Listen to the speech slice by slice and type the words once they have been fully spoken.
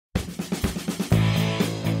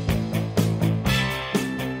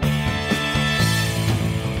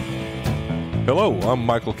Hello, I'm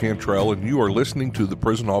Michael Cantrell, and you are listening to the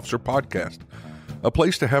Prison Officer Podcast, a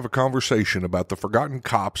place to have a conversation about the forgotten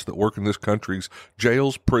cops that work in this country's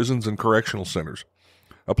jails, prisons, and correctional centers.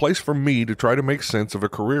 A place for me to try to make sense of a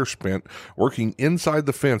career spent working inside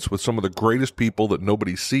the fence with some of the greatest people that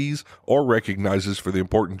nobody sees or recognizes for the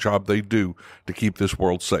important job they do to keep this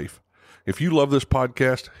world safe. If you love this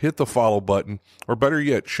podcast, hit the follow button, or better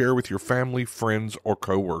yet, share with your family, friends, or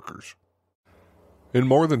coworkers. In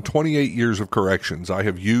more than 28 years of corrections, I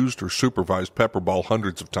have used or supervised PepperBall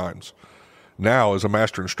hundreds of times. Now, as a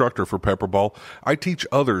master instructor for PepperBall, I teach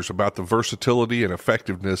others about the versatility and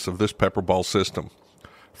effectiveness of this PepperBall system.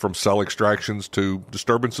 From cell extractions to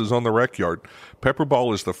disturbances on the rec yard,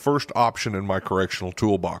 PepperBall is the first option in my correctional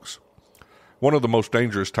toolbox. One of the most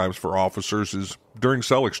dangerous times for officers is during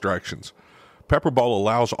cell extractions. PepperBall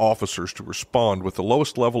allows officers to respond with the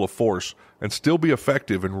lowest level of force and still be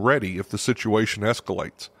effective and ready if the situation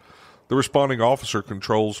escalates. The responding officer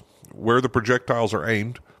controls where the projectiles are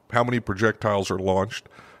aimed, how many projectiles are launched,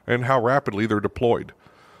 and how rapidly they're deployed.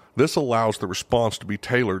 This allows the response to be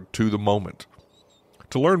tailored to the moment.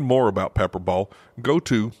 To learn more about PepperBall, go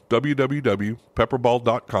to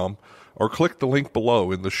www.pepperball.com or click the link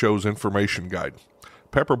below in the show's information guide.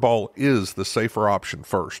 PepperBall is the safer option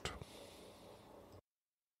first.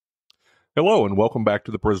 Hello, and welcome back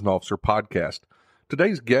to the Prison Officer Podcast.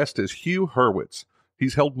 Today's guest is Hugh Hurwitz.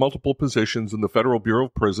 He's held multiple positions in the Federal Bureau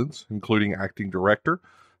of Prisons, including acting director,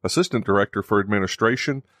 assistant director for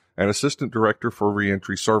administration, and assistant director for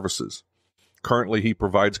reentry services. Currently, he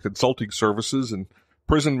provides consulting services in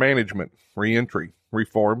prison management, reentry,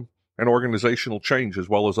 reform, and organizational change, as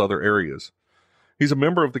well as other areas. He's a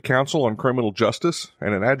member of the Council on Criminal Justice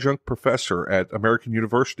and an adjunct professor at American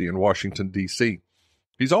University in Washington, D.C.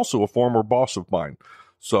 He's also a former boss of mine.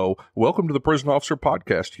 So, welcome to the Prison Officer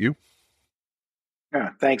Podcast, Hugh.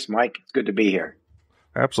 Yeah, thanks, Mike. It's good to be here.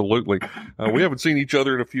 Absolutely. We haven't seen each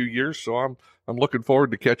other in a few years, so I'm looking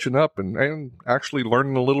forward to catching up and actually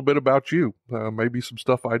learning a little bit about you. Maybe some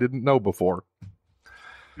stuff I didn't know before.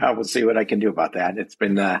 We'll see what I can do about that. It's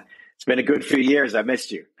been a good few years. I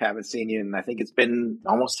missed you. Haven't seen you, and I think it's been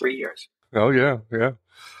almost 3 years. Oh yeah.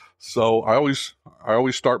 So I always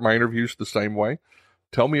start my interviews the same way.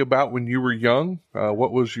 Tell me about when you were young.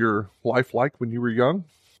 What was your life like when you were young?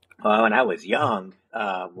 When I was young,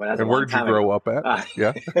 and where did you grow up at?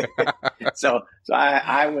 Yeah. So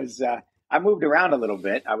I moved around a little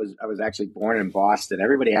bit. I was actually born in Boston.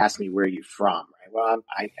 Everybody asked me, "Where are you from?" Right? Well,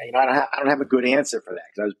 I don't have a good answer for that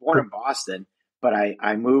because I was born in Boston, but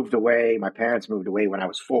I moved away. My parents moved away when I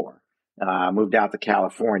was 4. Moved out to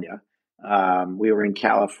California. We were in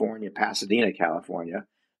California, Pasadena, California,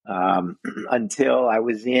 until I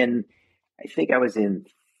was in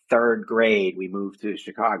 3rd grade. We moved to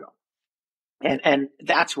Chicago. And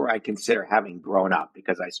that's where I consider having grown up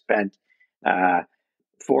because I spent 4th,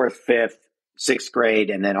 5th, 6th grade,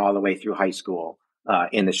 and then all the way through high school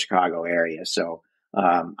in the Chicago area. So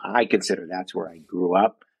I consider that's where I grew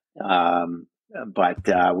up. But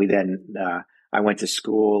I went to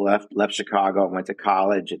school, left Chicago, went to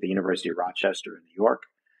college at the University of Rochester in New York,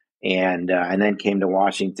 and then came to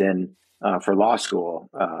Washington for law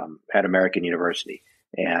school at American University.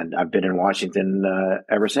 And I've been in Washington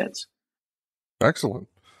ever since. Excellent.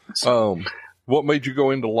 What made you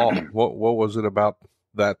go into law? What was it about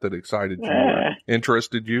that excited you, or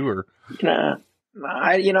interested you, or? I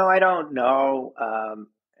don't know.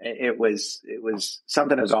 It was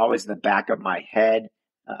something that was always in the back of my head.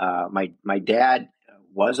 My dad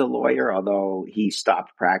was a lawyer, although he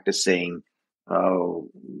stopped practicing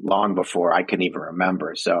long before I can even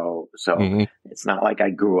remember. So It's not like I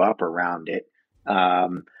grew up around it.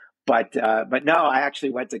 But no, I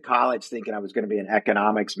actually went to college thinking I was going to be an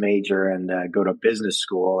economics major and go to business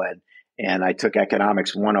school. And I took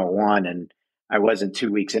economics 101, and I wasn't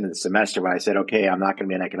 2 weeks into the semester when I said, okay, I'm not going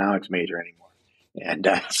to be an economics major anymore, and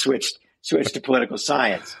switched to political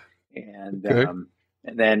science. And then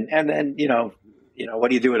what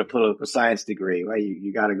do you do with a political science degree? Well,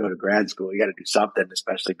 you got to go to grad school. You got to do something,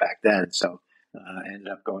 especially back then. So I ended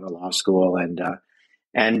up going to law school,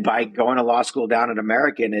 and by going to law school down at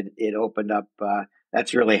American, it opened up.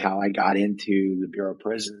 That's really how I got into the Bureau of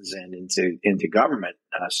Prisons and into government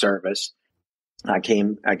service. I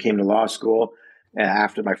came to law school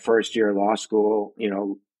after my first year of law school.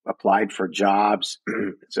 Applied for jobs.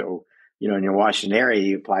 So in your Washington area,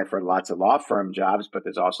 you apply for lots of law firm jobs, but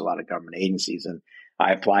there's also a lot of government agencies, and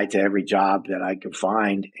I applied to every job that I could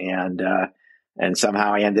find, and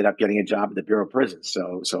somehow I ended up getting a job at the Bureau of Prisons.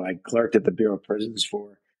 So I clerked at the Bureau of Prisons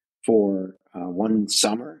for one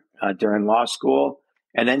summer during law school,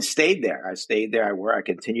 and then stayed there. I stayed there. I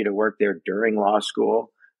continued to work there during law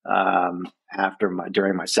school,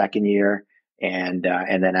 during my second year. And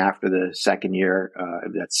then after the second year,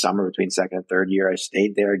 that summer between second and third year, I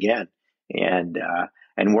stayed there again and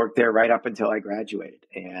worked there right up until I graduated.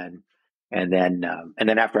 And then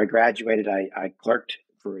after I graduated, I clerked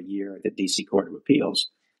for a year at the DC Court of Appeals.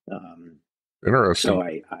 Interesting. So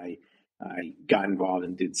I got involved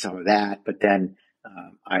and did some of that, but then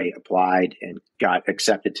I applied and got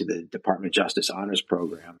accepted to the Department of Justice Honors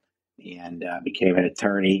Program and became an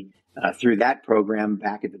attorney through that program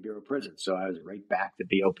back at the Bureau of Prisons. So I was right back to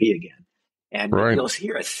BOP again. And you'll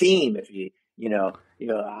hear a theme if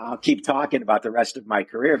I'll keep talking about the rest of my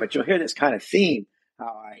career, but you'll hear this kind of theme,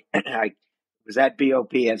 how I was at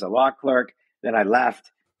BOP as a law clerk, then I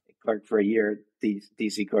left, clerked for a year at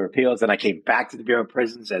DC Court of Appeals, then I came back to the Bureau of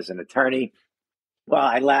Prisons as an attorney. Well,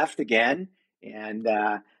 I left again, and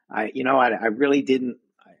I really didn't.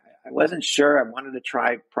 I wasn't sure. I wanted to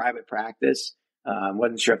try private practice.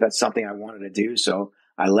 Wasn't sure if that's something I wanted to do. So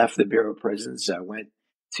I left the Bureau of Prisons. I went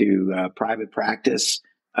to private practice.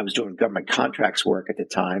 I was doing government contracts work at the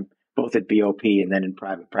time, both at BOP and then in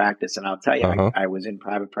private practice. And I'll tell you, I was in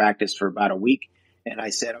private practice for about a week, and I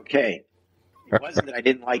said, okay, it wasn't that I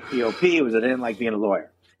didn't like BOP. It was that I didn't like being a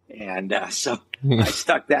lawyer. And so I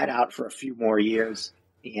stuck that out for a few more years.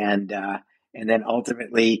 And then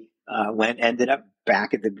ultimately ended up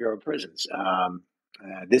back at the Bureau of Prisons.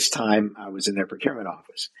 This time I was in their procurement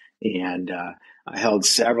office, and I held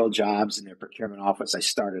several jobs in their procurement office. I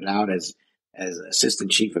started out as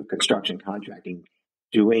assistant chief of construction contracting,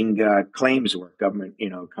 doing claims work, government,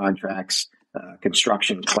 contracts,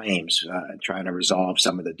 construction claims, trying to resolve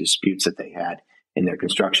some of the disputes that they had in their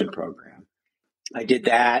construction program. I did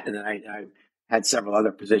that, and then I had several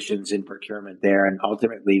other positions in procurement there, and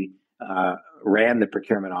ultimately ran the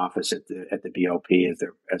procurement office at the BOP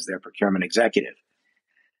as their procurement executive.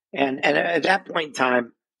 And at that point in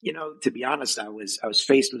time, to be honest, I was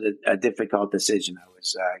faced with a difficult decision. I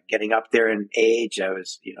was getting up there in age. I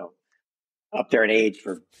was, up there in age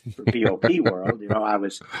for BOP world. I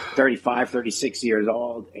was 35, 36 years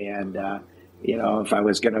old, and if I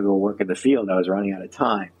was going to go work in the field, I was running out of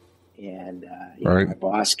time. And my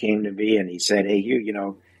boss came to me and he said, "Hey,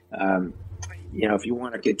 Hugh, if you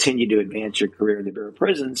want to continue to advance your career in the Bureau of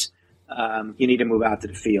Prisons, you need to move out to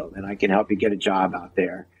the field, and I can help you get a job out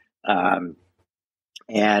there."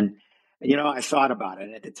 I thought about it.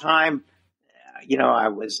 And at the time, I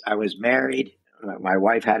was married. My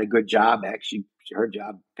wife had a good job. Actually, her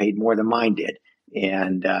job paid more than mine did.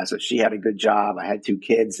 And so she had a good job. I had two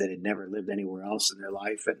kids that had never lived anywhere else in their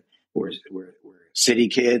life and were city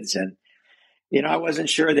kids. And, I wasn't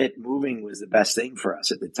sure that moving was the best thing for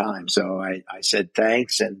us at the time. So I said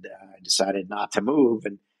thanks, and I decided not to move,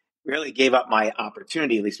 and really gave up my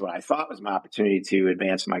opportunity, at least what I thought was my opportunity, to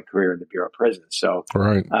advance my career in the Bureau of Prisons. So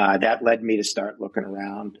that led me to start looking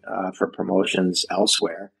around for promotions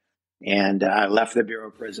elsewhere. And I left the Bureau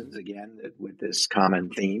of Prisons again with this common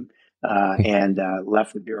theme, and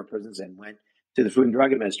left the Bureau of Prisons and went to the Food and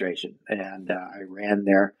Drug Administration. And I ran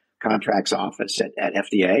their contracts office at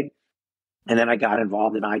FDA. And then I got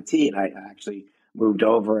involved in IT, and I actually moved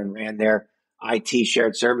over and ran their IT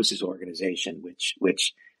shared services organization, which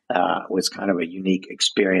was kind of a unique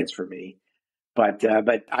experience for me. But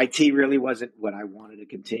IT really wasn't what I wanted to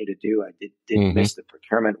continue to do. I didn't miss the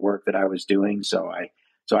procurement work that I was doing. So I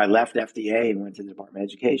left FDA and went to the Department of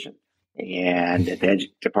Education. And at the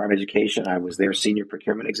Department of Education, I was their senior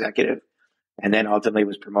procurement executive, and then ultimately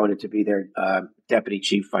was promoted to be their deputy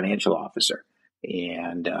chief financial officer,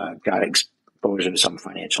 and got exposure to some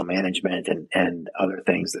financial management and other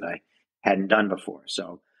things that I hadn't done before.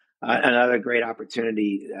 So another great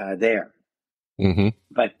opportunity there.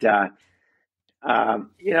 But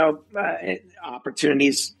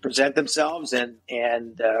opportunities present themselves,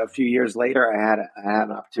 and a few years later, I had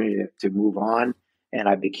an opportunity to move on, and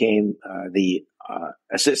I became the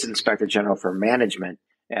Assistant Inspector General for Management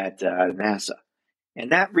at NASA.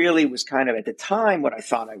 And that really was kind of, at the time, what I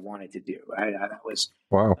thought I wanted to do. I had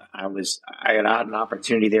an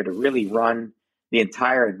opportunity there to really run the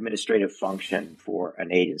entire administrative function for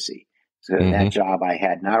an agency. So in that job, I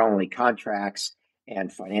had not only contracts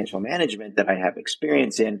and financial management that I have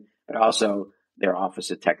experience in, but also their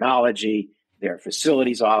Office of Technology, their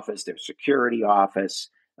Facilities Office, their Security Office,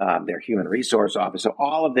 their Human Resource Office. So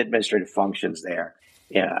all of the administrative functions there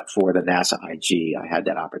for the NASA IG, I had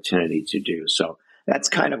that opportunity to do. So that's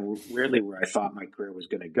kind of really where I thought my career was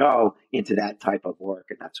going to go, into that type of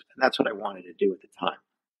work. And that's what I wanted to do at the time.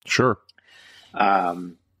 Sure.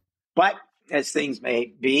 But as things may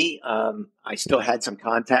be, I still had some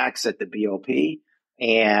contacts at the BOP,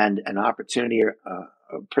 and an opportunity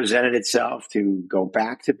presented itself to go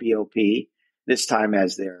back to BOP, this time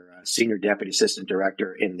as their Senior Deputy Assistant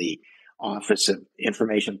Director in the Office of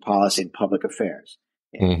Information Policy and Public Affairs.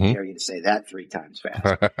 And I dare you to say that 3 times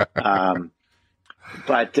fast.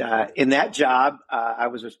 But in that job, I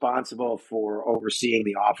was responsible for overseeing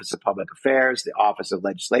the Office of Public Affairs, the Office of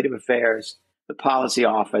Legislative Affairs, the Policy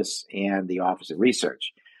Office, and the Office of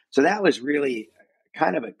Research. So that was really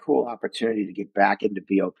kind of a cool opportunity to get back into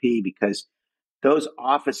BOP because those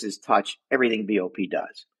offices touch everything BOP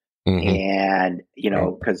does. And,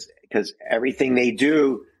 because everything they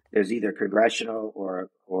do, there's either congressional or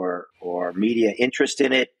media interest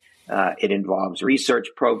in it. It involves research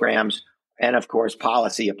programs. And of course,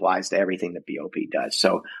 policy applies to everything that BOP does.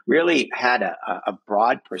 So really had a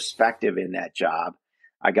broad perspective in that job.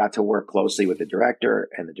 I got to work closely with the director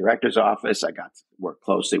and the director's office. I got to work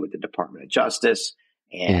closely with the Department of Justice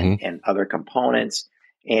and other components.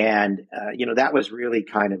 And, that was really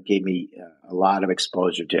kind of gave me a lot of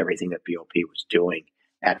exposure to everything that BOP was doing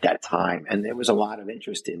at that time. And there was a lot of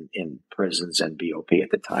interest in prisons and BOP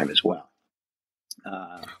at the time as well.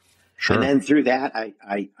 Sure. And then through that,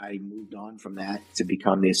 I moved on from that to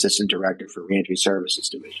become the Assistant Director for Reentry Services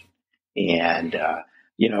Division. And, as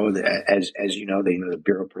you know, the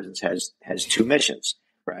Bureau of Prisons has 2 missions,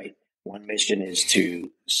 right? One mission is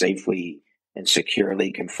to safely and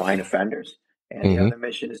securely confine offenders. And the other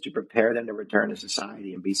mission is to prepare them to return to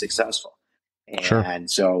society and be successful. And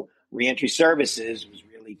so Reentry Services was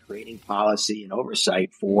really creating policy and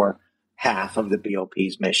oversight for half of the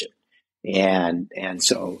BOP's mission. And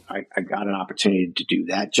so I got an opportunity to do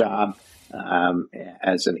that job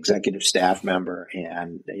as an executive staff member.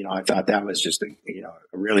 And, I thought that was just a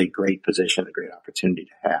really great position, a great opportunity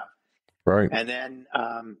to have. Right. And then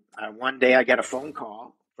one day I got a phone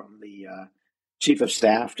call from the Chief of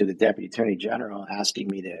Staff to the Deputy Attorney General asking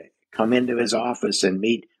me to come into his office and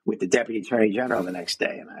meet with the Deputy Attorney General the next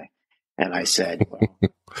day. And I said, well,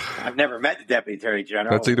 I've never met the Deputy Attorney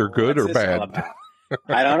General. That's either good or bad.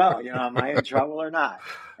 I don't know. Am I in trouble or not?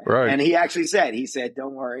 Right. And he actually said,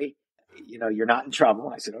 don't worry, you're not in trouble.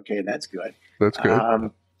 I said, okay, that's good. That's good.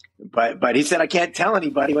 But he said, I can't tell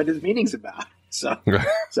anybody what this meeting's about. So I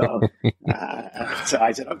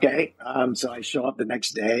said, okay. So I show up the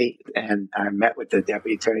next day and I met with the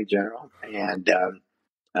Deputy Attorney General, and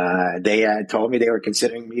they had told me they were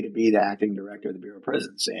considering me to be the acting director of the Bureau of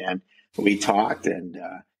Prisons. And we talked, and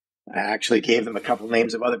I actually gave them a couple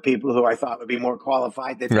names of other people who I thought would be more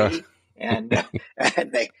qualified than me. And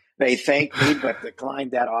they thanked me, but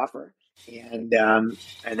declined that offer. And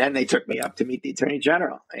then they took me up to meet the Attorney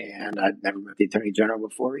General, and I'd never met the Attorney General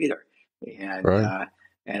before either. And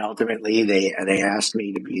ultimately they asked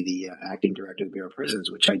me to be the acting director of the Bureau of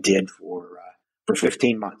Prisons, which I did for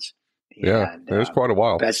 15 months. And, it was quite a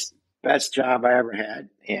while. Best job I ever had,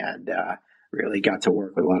 and really got to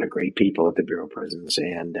work with a lot of great people at the Bureau of Prisons,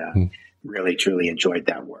 and really truly enjoyed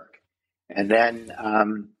that work. And then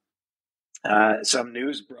some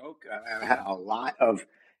news broke. I had a lot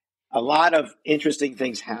of interesting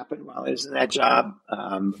things happen while I was in that job,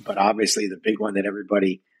 but obviously the big one that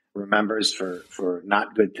everybody remembers for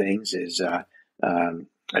not good things is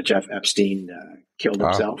Jeff Epstein killed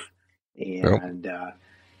himself, and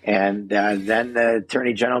then the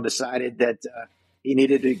Attorney General decided that he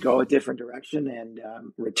needed to go a different direction and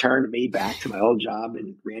returned me back to my old job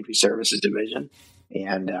in Reentry Services Division,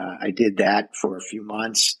 and I did that for a few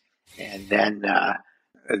months, and then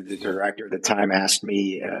the director at the time asked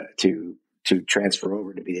me to transfer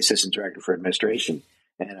over to be the Assistant Director for Administration,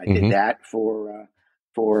 and I did that for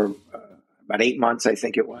about 8 months, I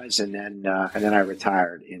think it was, and then I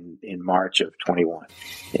retired in March of 21.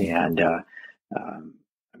 And I'm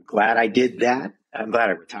glad I did that. I'm glad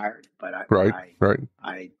I retired, but I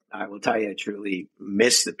will tell you, I truly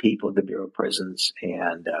miss the people at the Bureau of Prisons,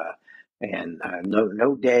 and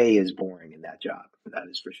no day is boring in that job. That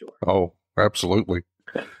is for sure. Oh, absolutely.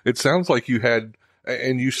 It sounds like you had,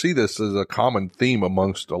 and you see this as a common theme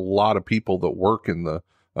amongst a lot of people that work in the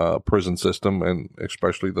prison system, and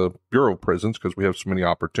especially the Bureau of Prisons, because we have so many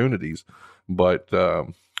opportunities. But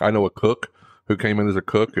I know a cook who came in as a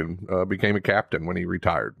cook and became a captain when he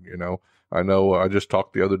retired. I know I just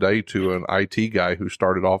talked the other day to an IT guy who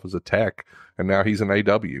started off as a tech, and now he's an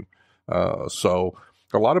AW. So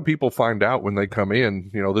a lot of people find out when they come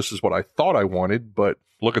in, this is what I thought I wanted, but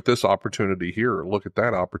look at this opportunity here, or look at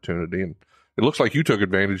that opportunity. And it looks like you took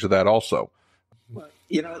advantage of that also. Well,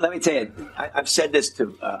 let me tell you, I've said this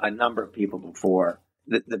to a number of people before.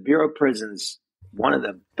 The Bureau of Prisons, one of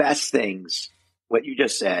the best things, what you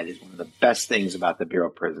just said is one of the best things about the Bureau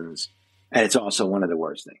of Prisons, and it's also one of the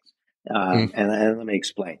worst things. And let me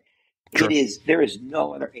explain. Sure. There is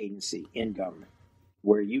no other agency in government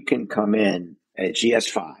where you can come in at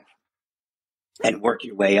GS5 and work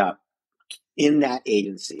your way up in that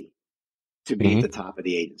agency to be at the top of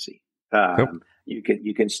the agency. Yep.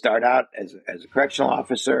 You can start out as a correctional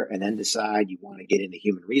officer and then decide you want to get into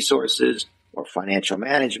human resources or financial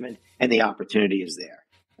management, and the opportunity is there.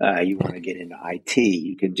 You want to get into IT,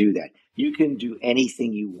 you can do that. You can do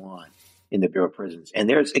anything you want in the Bureau of Prisons. And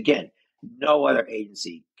there's, again, no other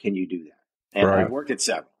agency can you do that. And Right. I've worked at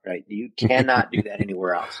several, right? You cannot do that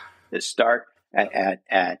anywhere else. Just start at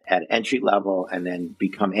entry level and then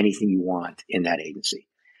become anything you want in that agency.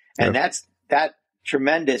 And that's that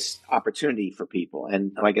tremendous opportunity for people.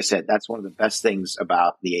 And like I said, that's one of the best things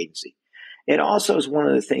about the agency. It also is one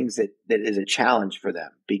of the things that is a challenge for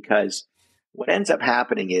them, because what ends up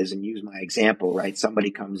happening is, and use my example, right?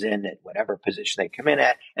 Somebody comes in at whatever position they come in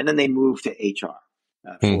at, and then they move to HR,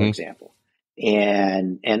 for example.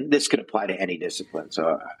 And this could apply to any discipline.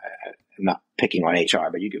 So I'm not picking on HR,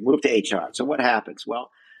 but you can move to HR. So what happens?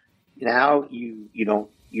 Well, now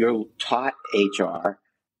you're taught HR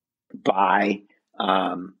by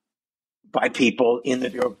people in the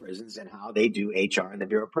Bureau of Prisons and how they do HR in the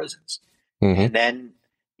Bureau of Prisons. And then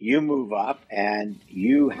you move up and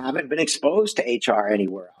you haven't been exposed to HR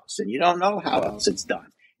anywhere else, and you don't know how else it's done.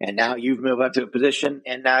 And now you've moved up to a position,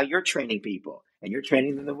 and now you're training people, and you're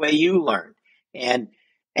training them the way you learned. And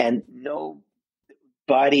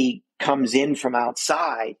nobody comes in from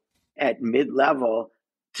outside at mid-level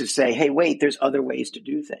to say, hey, wait, there's other ways to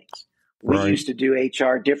do things. We used to do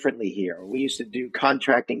HR differently here, or we used to do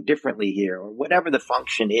contracting differently here, or whatever the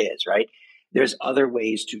function is, right? There's other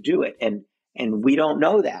ways to do it. And we don't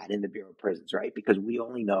know that in the Bureau of Prisons, right? Because we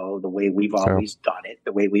only know the way we've always done it,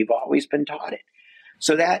 the way we've always been taught it.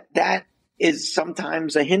 So that is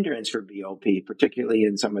sometimes a hindrance for BOP, particularly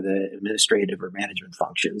in some of the administrative or management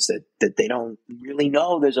functions, that they don't really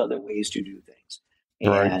know there's other ways to do things.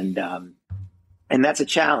 And that's a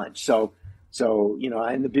challenge. So,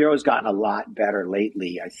 and the Bureau's gotten a lot better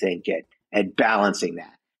lately, I think, at balancing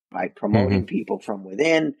that by promoting people from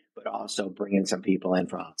within, but also bringing some people in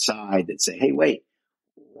from outside that say, hey, wait,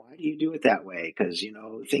 why do you do it that way? Because,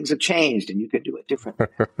 things have changed and you could do it differently.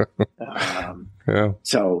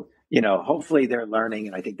 So, hopefully they're learning,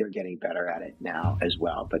 and I think they're getting better at it now as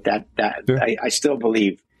well. But I still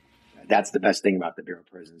believe that's the best thing about the Bureau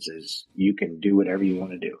of Prisons is you can do whatever you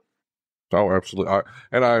want to do. Oh, absolutely.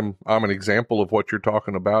 I'm an example of what you're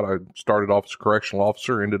talking about. I started off as a correctional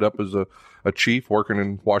officer, ended up as a chief working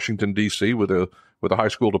in Washington, D.C. with a high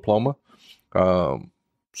school diploma.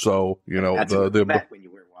 So, that's back when you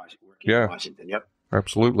were working in Washington. Yep.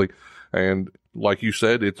 Absolutely. And like you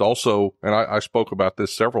said, it's also, and I spoke about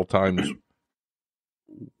this several times,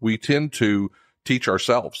 we tend to teach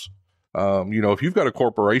ourselves. If you've got a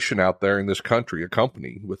corporation out there in this country, a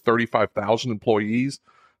company with 35,000 employees,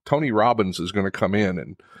 Tony Robbins is going to come in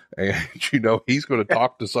and he's going to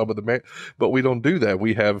talk to some of the men, but we don't do that.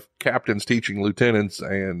 We have captains teaching lieutenants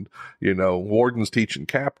and, wardens teaching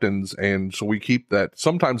captains. And so we keep that.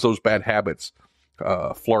 Sometimes those bad habits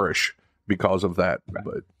flourish because of that,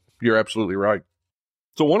 but you're absolutely right.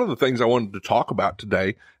 So one of the things I wanted to talk about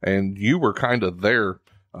today, and you were kind of there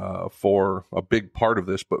for a big part of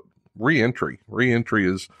this, but reentry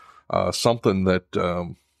is something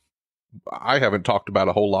that, I haven't talked about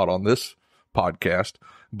a whole lot on this podcast,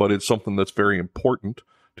 but it's something that's very important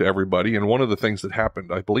to everybody. And one of the things that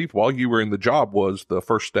happened, I believe, while you were in the job was the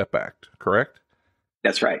First Step Act, correct?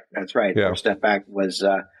 That's right. Yeah. First Step Act was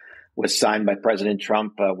signed by President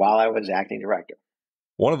Trump while I was acting director.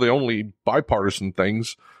 One of the only bipartisan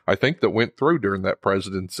things I think that went through during that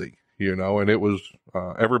presidency, and it was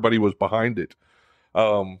everybody was behind it.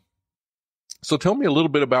 So tell me a little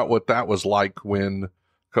bit about what that was like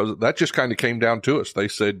because that just kind of came down to us. They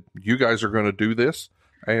said, you guys are going to do this.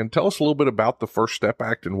 And tell us a little bit about the First Step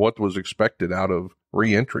Act and what was expected out of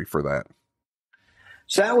reentry for that.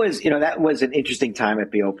 So that was an interesting time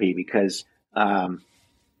at BOP because,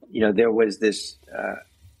 there was this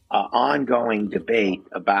ongoing debate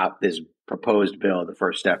about this proposed bill, the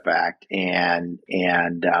First Step Act. And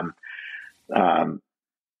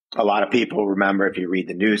a lot of people remember, if you read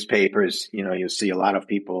the newspapers, you'll see a lot of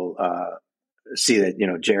people see that,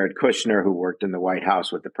 Jared Kushner, who worked in the White House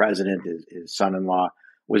with the president, his son-in-law,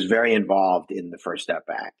 was very involved in the First Step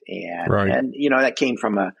Act. And that came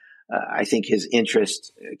from I think his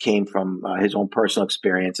interest came from his own personal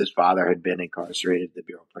experience. His father had been incarcerated at the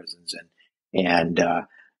Bureau of Prisons.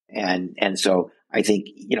 And so I think,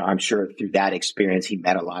 I'm sure through that experience, he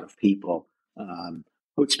met a lot of people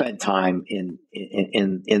who who'd spent time in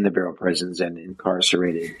the Bureau of Prisons and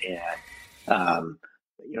incarcerated, and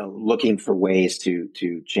looking for ways to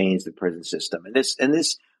change the prison system. And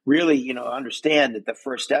this really, understand that the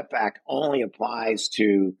First Step Act only applies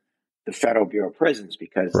to the Federal Bureau of Prisons,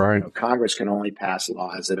 because Congress can only pass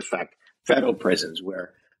laws that affect federal prisons,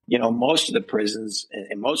 where most of the prisons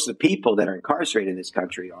and most of the people that are incarcerated in this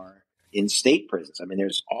country are in state prisons. I mean,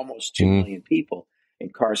 there's almost 2 million people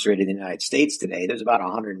incarcerated in the United States today. There's about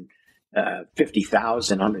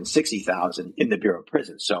 150,000, 160,000 in the Bureau of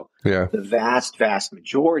Prisons. So the vast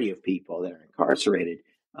majority of people that are incarcerated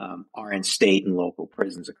are in state and local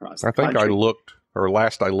prisons across the country.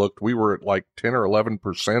 Last I looked, we were at like 10 or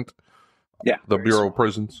 11%. Yeah, the Bureau of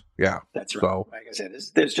Prisons. Yeah, that's right. So, like I said,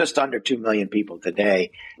 there's just under 2 million people today,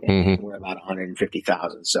 and we're about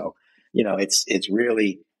 150,000. So, it's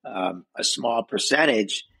really a small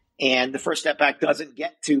percentage, and the First Step Act doesn't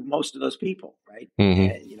get to most of those people, right?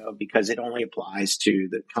 Because it only applies to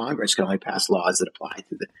the Congress can only pass laws that apply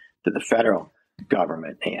to the federal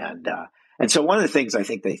government, and so one of the things I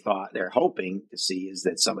think they're hoping to see is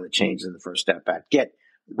that some of the changes in the First Step Act get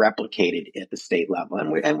replicated at the state level,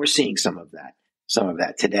 and we're seeing some of that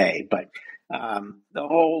today. But the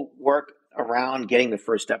whole work around getting the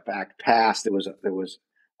First Step Act passed, there was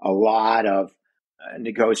a lot of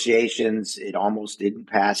negotiations. It almost didn't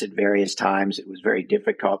pass at various times. It was very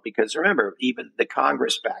difficult because, remember, even the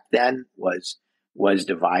Congress back then was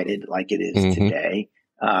divided like it is today,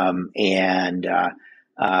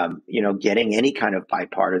 getting any kind of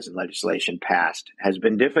bipartisan legislation passed has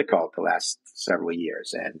been difficult the last several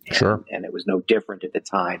years. And it was no different at the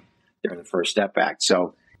time during the First Step Act.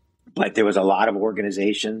 So, but there was a lot of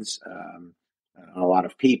organizations, a lot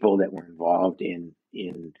of people that were involved in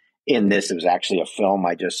this. There was actually a film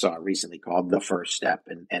I just saw recently called The First Step.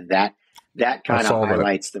 And that kind of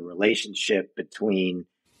highlights the relationship between,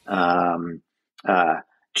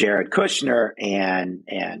 Jared Kushner and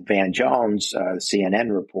Van Jones, the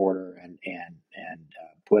CNN reporter and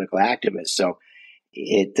political activist. So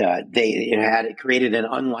it created an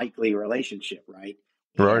unlikely relationship, right?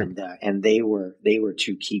 Right. And they were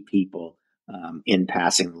two key people in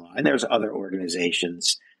passing the law. And there's other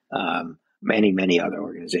organizations, many other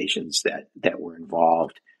organizations that were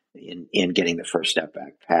involved in getting the First Step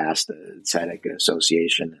Act passed. The Tzedek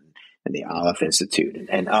Association and the Aleph Institute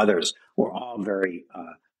and others were all very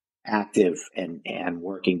active and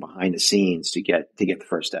working behind the scenes to get the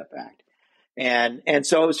First Step Act. And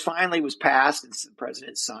so it finally was passed, and the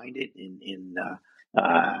president signed it in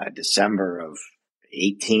December of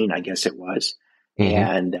 2018, I guess it was.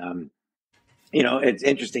 And it's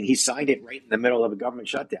interesting. He signed it right in the middle of a government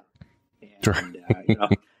shutdown. And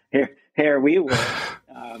here we were,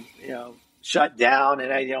 shut down,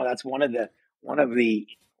 and that's one of the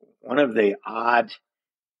odd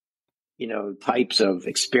types of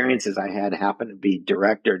experiences I had happen to be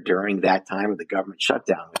director during that time of the government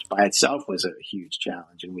shutdown, which by itself was a huge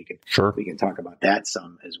challenge, and we can talk about that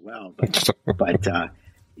some as well. But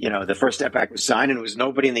the First Step Act was signed, and there was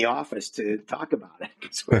nobody in the office to talk about it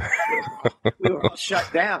because we were all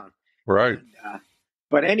shut down. Right.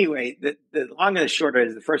 But anyway, the long and the short of it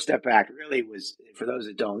is the First Step Act really was, for those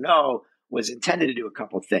that don't know, was intended to do a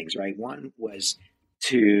couple of things, right? One was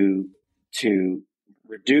to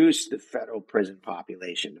reduce the federal prison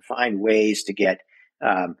population, to find ways to get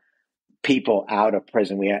people out of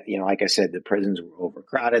prison. We had, like I said, the prisons were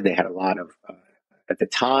overcrowded. They had a lot of, at the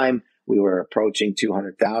time, we were approaching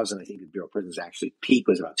 200,000. I think the Bureau of Prisons actually peak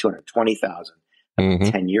was about 220,000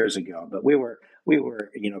 10 years ago. But we were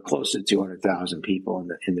close to 200,000 people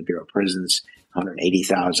in the Bureau of Prisons,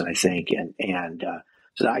 180,000, I think. And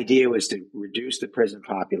so the idea was to reduce the prison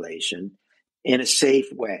population in a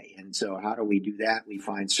safe way. And so how do we do that? We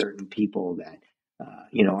find certain people that,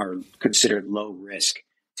 are considered low risk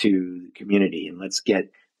to the community, and let's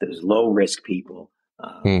get those low risk people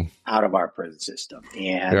out of our prison system.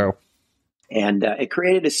 And it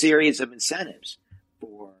created a series of incentives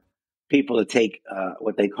for people to take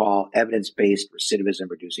what they call evidence-based recidivism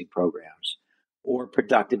reducing programs or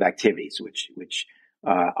productive activities, which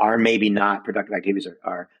are maybe not productive activities,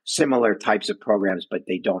 are similar types of programs, but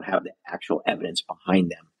they don't have the actual evidence behind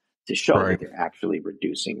them to show that they're actually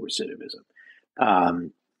reducing recidivism.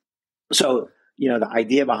 So, the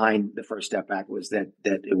idea behind the First Step Act was that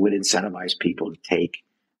it would incentivize people to take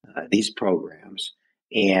these programs,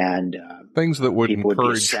 and things that would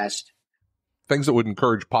encourage things that would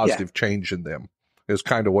encourage positive change in them is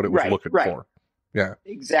kind of what it was looking for. Yeah,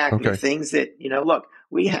 exactly. Okay. Things that, look,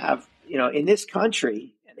 we have, in this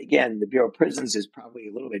country, and again, the Bureau of Prisons is probably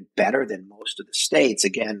a little bit better than most of the states.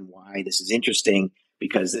 Again, why this is interesting,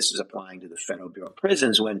 because this is applying to the Federal Bureau of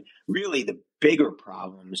Prisons when really the bigger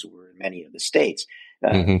problems were in many of the states.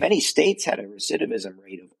 Many states had a recidivism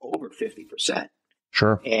rate of over 50%.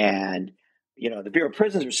 Sure. And, the Bureau of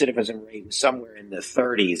Prisons recidivism rate was somewhere in the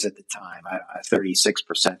 30s at the time,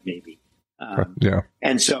 36% maybe. Yeah.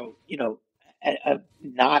 And so,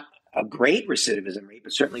 not a great recidivism rate,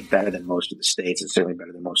 but certainly better than most of the states and certainly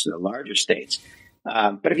better than most of the larger states.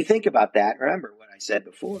 But if you think about that, remember what I said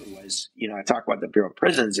before was, I talked about the Bureau of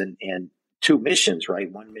Prisons and two missions,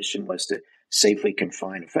 right? One mission was to safely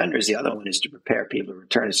confine offenders. The other one is to prepare people to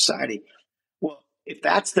return to society. Well, if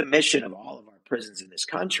that's the mission of all of our prisons in this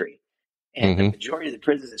country, and the majority of the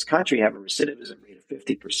prisons in this country have a recidivism rate of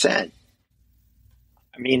 50%,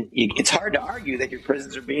 I mean, it's hard to argue that your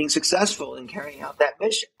prisons are being successful in carrying out that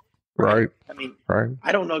mission. Right. I mean, right.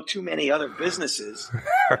 I don't know too many other businesses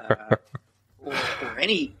or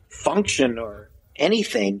any function or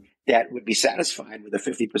anything that would be satisfied with a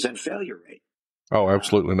 50% failure rate. Oh,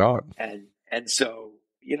 absolutely not. And so,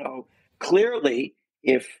 clearly,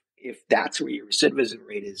 if that's where your recidivism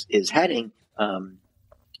rate is heading,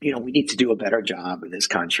 we need to do a better job in this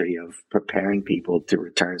country of preparing people to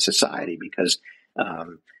return to society because,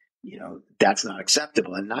 that's not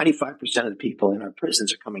acceptable. And 95% of the people in our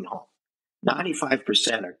prisons are coming home.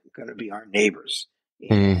 95% are going to be our neighbors.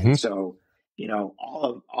 And so,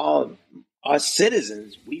 all of us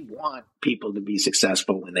citizens, we want people to be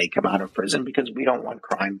successful when they come out of prison because we don't want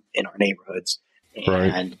crime in our neighborhoods.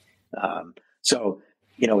 And so,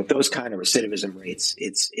 with those kind of recidivism rates,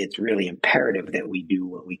 it's really imperative that we do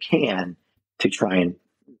what we can to try and,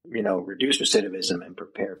 reduce recidivism and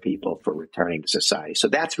prepare people for returning to society. So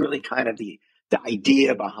that's really kind of the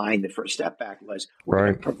idea behind the First Step Act was we're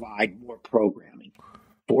going to provide more programming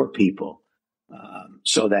for people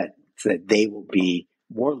so that they will be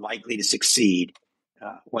more likely to succeed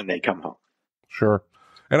when they come home. Sure.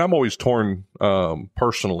 And I'm always torn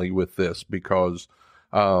personally with this because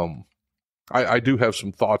I do have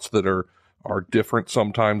some thoughts that are different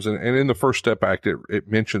sometimes. And in the First Step Act, it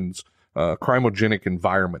mentions crimogenic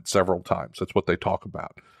environment several times. That's what they talk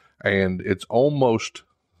about. And it's almost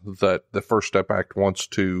that the First Step Act wants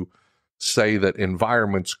to say that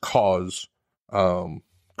environments cause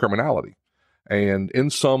criminality. And in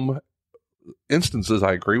some instances,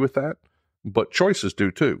 I agree with that, but choices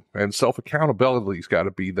do too. And self-accountability's got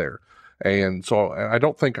to be there. And so I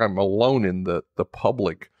don't think I'm alone in the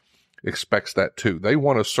public expects that too. They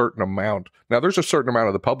want a certain amount. Now, there's a certain amount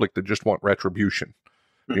of the public that just want retribution.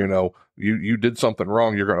 You did something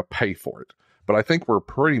wrong, you're going to pay for it. But I think we're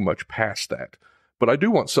pretty much past that. But I do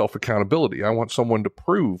want self-accountability. I want someone to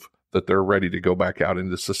prove that they're ready to go back out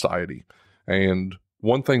into society. And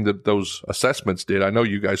one thing that those assessments did, I know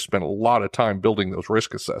you guys spent a lot of time building those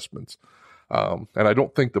risk assessments. And I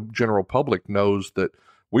don't think the general public knows that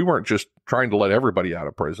we weren't just trying to let everybody out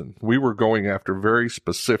of prison. We were going after very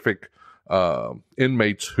specific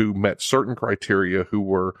inmates who met certain criteria, who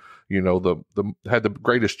were, had the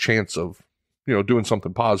greatest chance of, doing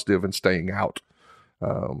something positive and staying out.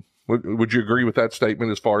 Would you agree with that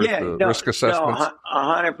statement as far as the risk assessments? No,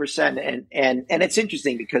 100%. And it's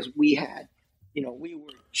interesting because we had, we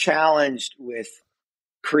were challenged with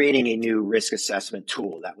creating a new risk assessment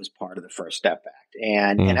tool that was part of the First Step Act.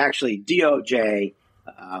 And actually DOJ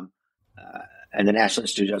and the National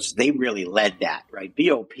Institute of Justice, they really led that, right?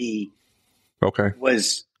 BOP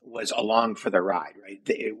was along for the ride, right?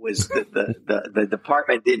 It was the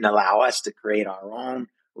department didn't allow us to create our own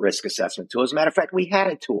risk assessment tool. As a matter of fact, we had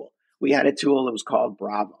a tool. We had a tool that was called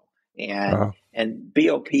Bravo, and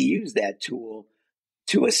BOP used that tool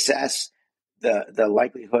to assess the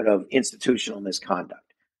likelihood of institutional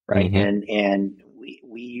misconduct, right? And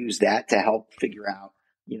we use that to help figure out,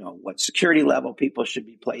 what security level people should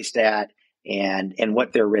be placed at, and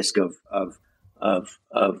what their risk of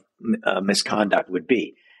misconduct would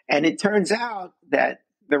be. And it turns out that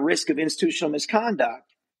the risk of institutional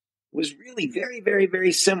misconduct was really very, very,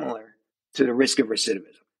 very similar to the risk of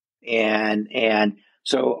recidivism. And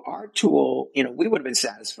so our tool, we would have been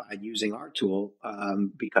satisfied using our tool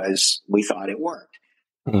because we thought it worked.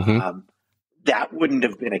 That wouldn't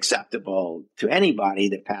have been acceptable to anybody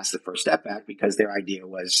that passed the First Step Act because their idea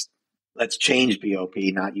was, let's change BOP,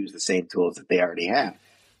 not use the same tools that they already have.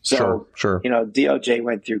 So, sure. DOJ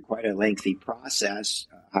went through quite a lengthy process,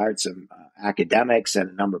 hired some academics and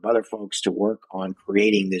a number of other folks to work on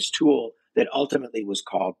creating this tool that ultimately was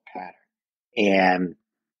called Pattern. And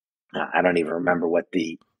I don't even remember what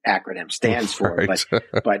the acronym stands for,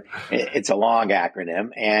 but it's a long acronym,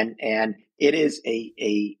 and it is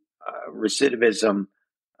a recidivism,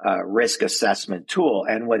 risk assessment tool.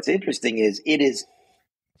 And what's interesting is it is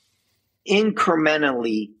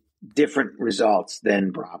incrementally different results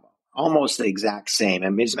than Bravo, almost the exact same. I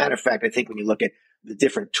mean, as a matter of fact, I think when you look at the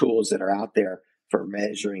different tools that are out there for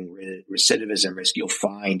measuring recidivism risk, you'll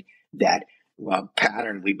find that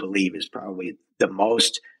pattern, we believe, is probably the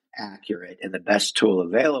most accurate and the best tool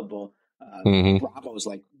available. Bravo is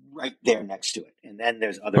like right there next to it. And then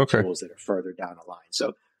there's other tools that are further down the line.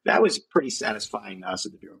 So that was pretty satisfying to us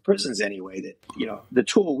at the Bureau of Prisons anyway, that, you know, the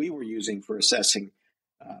tool we were using for assessing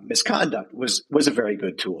misconduct was a very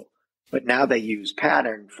good tool. But now they use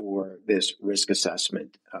pattern for this risk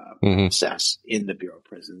assessment process in the Bureau of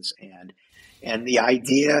Prisons. And the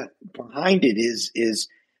idea behind it is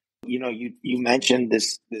you know, you mentioned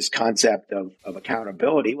this concept of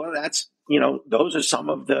accountability. Well, that's, you know, those are some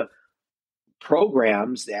of the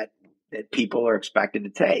programs that people are expected to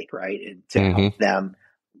take, right? And to help them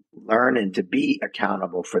learn and to be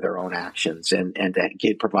accountable for their own actions, and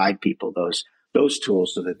to provide people those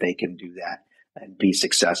tools so that they can do that and be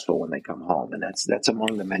successful when they come home. And that's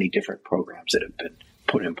among the many different programs that have been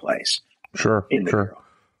put in place. Sure. Bureau.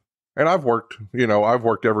 And I've worked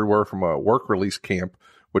everywhere from a work release camp,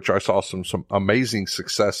 which I saw some amazing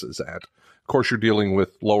successes at. Of course, you're dealing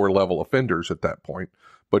with lower level offenders at that point,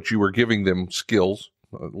 but you were giving them skills,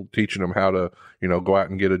 teaching them how to, you know, go out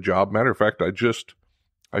and get a job. Matter of fact, I just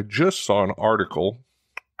saw an article,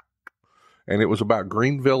 and it was about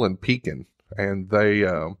Greenville and Pekin, and they,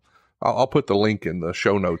 I'll put the link in the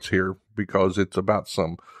show notes here, because it's about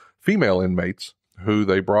some female inmates who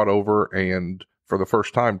they brought over and for the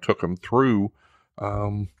first time took them through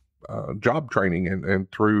job training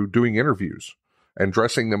and through doing interviews and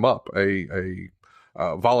dressing them up. A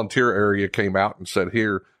volunteer area came out and said,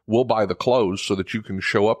 here, we'll buy the clothes so that you can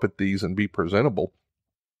show up at these and be presentable.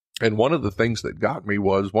 And one of the things that got me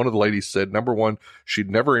was one of the ladies said, number one,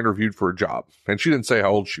 she'd never interviewed for a job. And she didn't say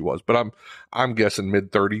how old she was, but I'm guessing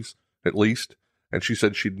mid-30s at least. And she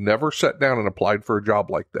said she'd never sat down and applied for a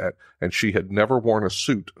job like that. And she had never worn a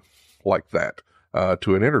suit like that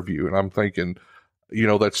to an interview. And I'm thinking, you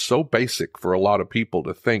know, that's so basic for a lot of people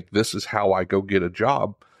to think this is how I go get a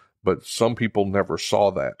job. But some people never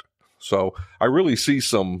saw that. So I really see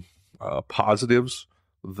some positives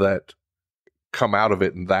that come out of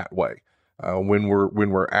it in that way. When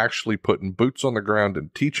we're actually putting boots on the ground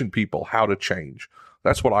and teaching people how to change.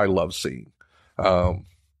 That's what I love seeing.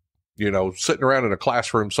 You know, sitting around in a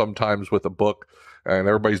classroom sometimes with a book and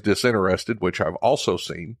everybody's disinterested, which I've also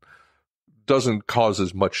seen, doesn't cause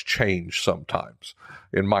as much change sometimes,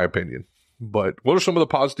 in my opinion. But what are some of the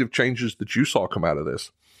positive changes that you saw come out of this?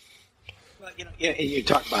 Well, you know, you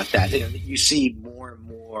talk about that. You know, you see more and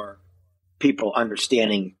more people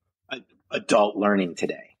understanding adult learning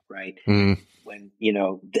today, right? When, you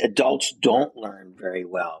know, the adults don't learn very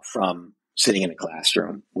well from sitting in a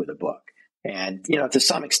classroom with a book. And, you know, to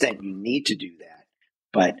some extent you need to do that.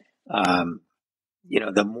 But, you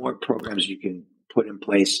know, the more programs you can put in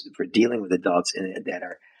place for dealing with adults that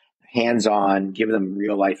are hands-on, give them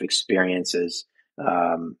real life experiences,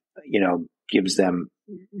 you know, gives them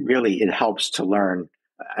really, it helps to learn.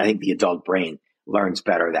 I think the adult brain learns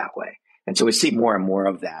better that way. And so we see more and more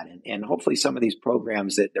of that. And hopefully some of these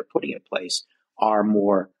programs that they're putting in place are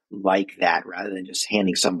more like that rather than just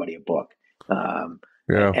handing somebody a book.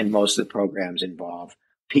 And most of the programs involve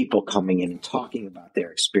people coming in and talking about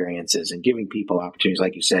their experiences and giving people opportunities,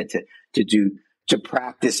 like you said, to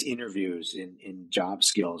practice interviews in job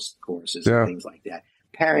skills courses and things like that.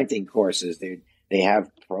 Parenting courses, they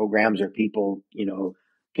have programs where people, you know,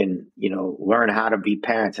 can, you know, learn how to be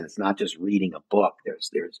parents, and it's not just reading a book.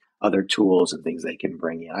 There's other tools and things they can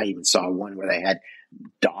bring in. I even saw one where they had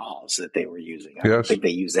dolls that they were using. I don't think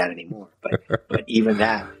they use that anymore, but even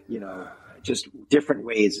that, you know, just different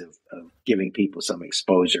ways of giving people some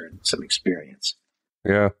exposure and some experience.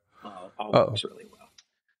 Yeah. All works really well.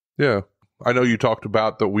 Yeah. I know you talked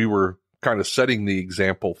about that we were kind of setting the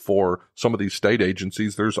example for some of these state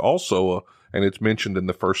agencies. There's also and it's mentioned in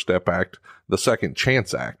the First Step Act, the Second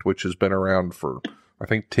Chance Act, which has been around for, I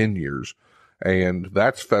think, 10 years. And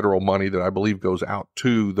that's federal money that I believe goes out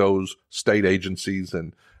to those state agencies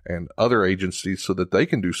and other agencies so that they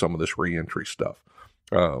can do some of this reentry stuff.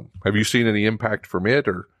 Have you seen any impact from it?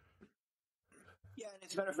 Or? Yeah, and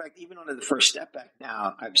as a matter of fact, even under the First Step Act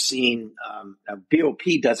now, I've seen BOP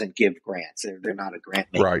doesn't give grants. They're not a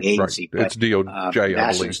grant-making agency. Right. It's DOJ,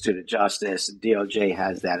 I believe. Student Justice, DOJ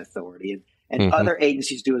has that authority. And other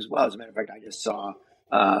agencies do as well. As a matter of fact, I just saw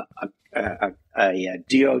a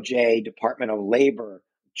DOJ, Department of Labor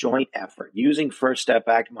joint effort using First Step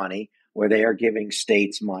Act money, where they are giving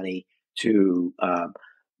states money to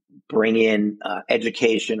bring in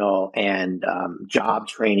educational and job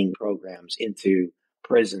training programs into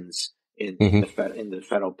prisons in the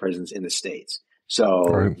federal prisons in the states.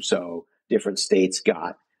 So different states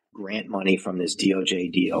got grant money from this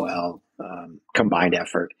DOJ DOL combined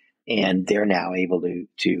effort, and they're now able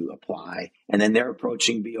to apply. And then they're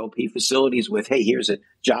approaching BOP facilities with, hey, here's a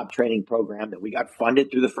job training program that we got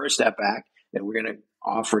funded through the First Step Act that we're going to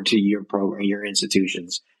offer to your program, your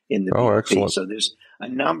institutions in the BOP. Excellent. So there's a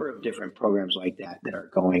number of different programs like that are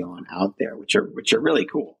going on out there, which are really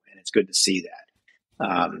cool, and it's good to see that.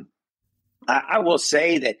 I will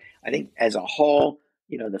say that I think as a whole,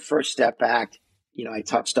 the First Step Act, I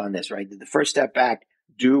touched on this, right? Did the First Step Act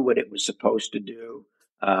do what it was supposed to do?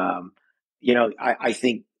 I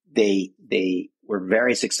think they were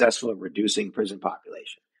very successful at reducing prison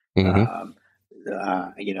population.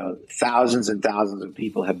 Thousands and thousands of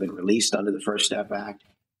people have been released under the First Step Act.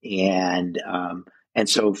 And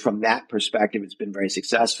so from that perspective, it's been very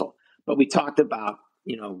successful. But we talked about,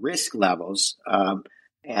 risk levels,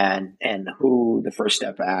 and who the First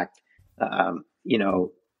Step Act,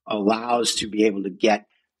 allows to be able to get,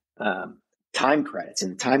 time credits.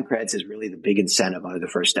 And time credits is really the big incentive under the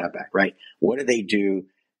First Step Act, right? What do they do?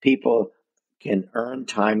 People can earn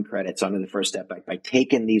time credits under the First Step Act by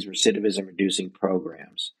taking these recidivism reducing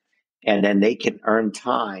programs. And then they can earn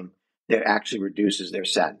time that actually reduces their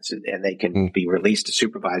sentence. And they can be released to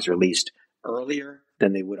supervised released earlier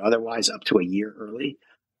than they would otherwise, up to a year early.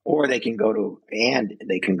 Or they can go to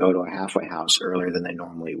a halfway house earlier than they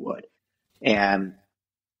normally would. And,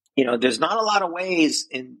 there's not a lot of ways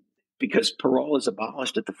because parole is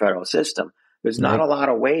abolished at the federal system. There's not a lot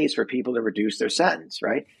of ways for people to reduce their sentence,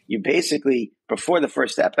 right? You basically, before the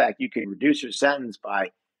First Step Act, you could reduce your sentence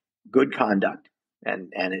by good conduct,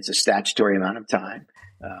 and it's a statutory amount of time.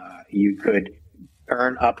 You could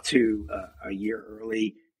earn up to a year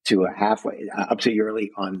early to up to a year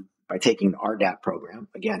early by taking the RDAP program.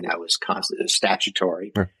 Again, that was constant,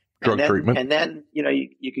 statutory. Drug treatment. And then,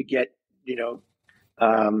 you could get,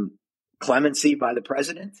 clemency by the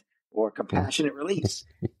president or compassionate release.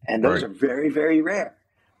 And those are very, very rare.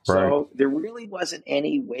 So there really wasn't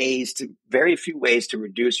very few ways to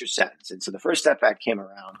reduce your sentence. And so the First Step Act came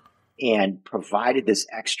around and provided this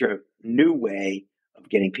extra new way of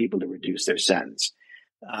getting people to reduce their sentence.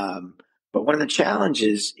 But one of the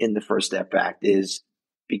challenges in the First Step Act is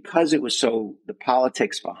because it was the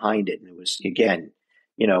politics behind it, and it was, again,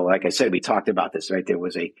 like I said, we talked about this, right? There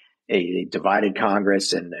was a divided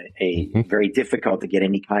Congress and a very difficult to get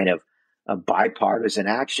any kind of bipartisan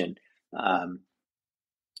action. The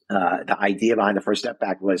idea behind the First Step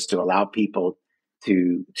Act was to allow people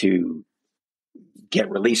to get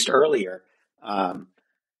released earlier.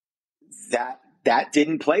 That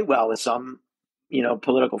didn't play well with some,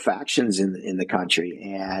 political factions in the country,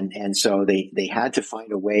 and so they had to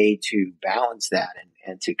find a way to balance that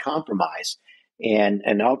and to compromise.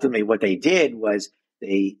 And ultimately, what they did was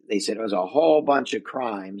they said it was a whole bunch of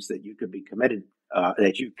crimes that you could be committed,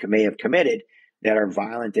 that you may have committed, that are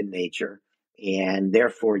violent in nature, and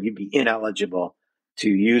therefore you'd be ineligible to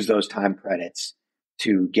use those time credits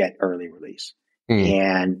to get early release.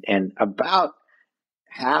 And about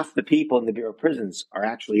half the people in the Bureau of Prisons are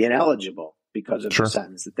actually ineligible because of the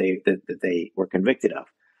sentence that they were convicted of.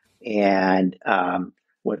 And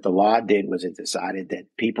what the law did was it decided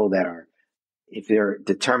that people that are, if they're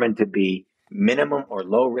determined to be minimum or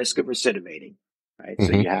low risk of recidivating, right?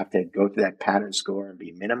 So you have to go through that pattern score and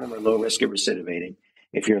be minimum or low risk of recidivating.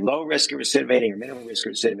 If you're low risk of recidivating or minimum risk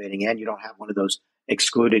of recidivating and you don't have one of those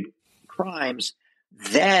excluded crimes,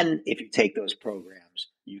 then if you take those programs,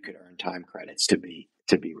 you could earn time credits to be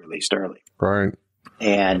released early. Right.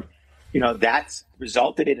 And, that's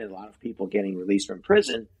resulted in a lot of people getting released from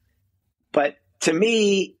prison. But to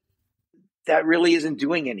me, that really isn't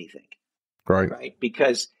doing anything. Right.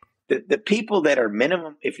 Because the people that are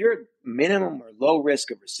minimum, if you're minimum or low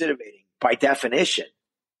risk of recidivating by definition,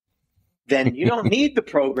 then you don't need the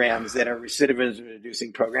programs that are recidivism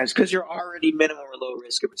reducing programs because you're already minimum or low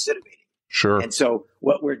risk of recidivating. Sure. And so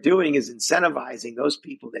what we're doing is incentivizing those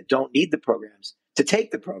people that don't need the programs to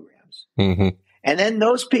take the programs. And then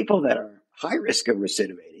those people that are high risk of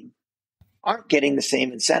recidivating aren't getting the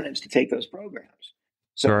same incentives to take those programs.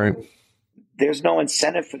 So there's no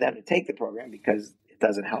incentive for them to take the program because it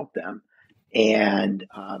doesn't help them. And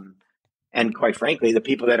quite frankly, the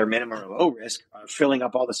people that are minimum or low risk are filling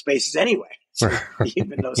up all the spaces anyway. So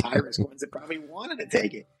even those high risk ones that probably wanted to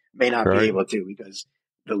take it may not be able to because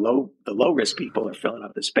the low risk people are filling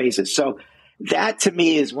up the spaces. So that to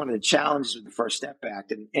me is one of the challenges with the First Step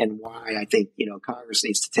Act and why I think, Congress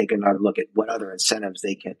needs to take another look at what other incentives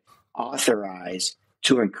they can authorize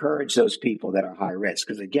to encourage those people that are high risk.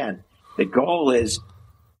 Because again, the goal is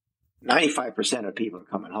 95% of people are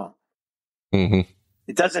coming home. Mm-hmm.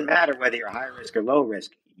 It doesn't matter whether you're high risk or low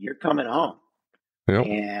risk. You're coming home. Yep.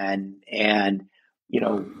 And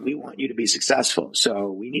we want you to be successful.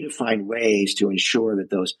 So we need to find ways to ensure that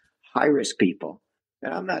those high risk people,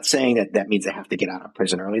 and I'm not saying that means they have to get out of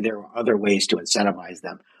prison early. There are other ways to incentivize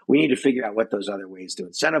them. We need to figure out what those other ways to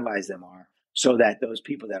incentivize them are so that those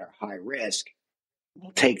people that are high risk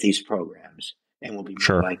will take these programs and will be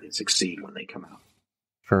more likely to succeed when they come out.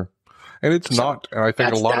 Sure. And it's not, and I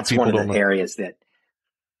think a lot of people don't know. That's one of the areas that,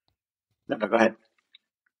 no, go ahead.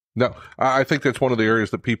 No, I think that's one of the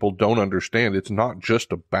areas that people don't understand. It's not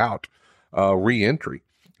just about reentry.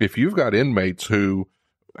 If you've got inmates who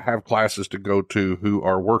have classes to go to, who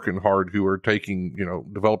are working hard, who are taking,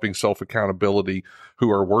 developing self-accountability,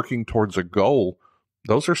 who are working towards a goal,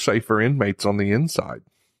 those are safer inmates on the inside,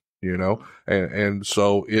 and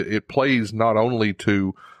so it plays not only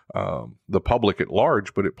to the public at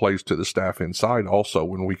large, but it plays to the staff inside also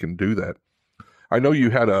when we can do that. I know you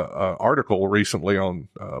had a article recently on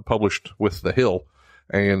published with The Hill,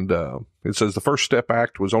 and it says the First Step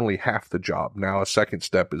Act was only half the job. Now a second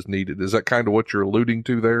step is needed. Is that kind of what you're alluding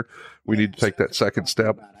to there? We need to take that second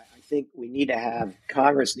step. I think we need to have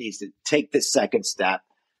Congress needs to take this second step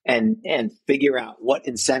and figure out what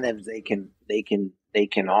incentives they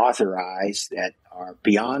can authorize that are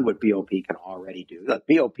beyond what BOP can already do. Look,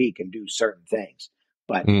 BOP can do certain things,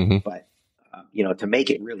 but to make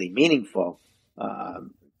it really meaningful.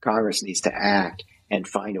 Congress needs to act and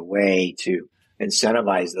find a way to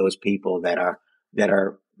incentivize those people that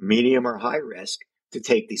are medium or high risk to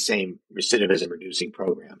take the same recidivism reducing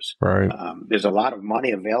programs. Right. There's a lot of money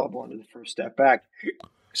available under the First Step Act,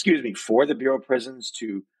 for the Bureau of Prisons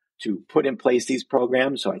to put in place these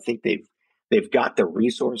programs. So I think they've got the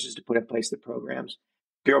resources to put in place the programs.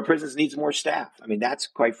 Bureau of Prisons needs more staff. I mean, that's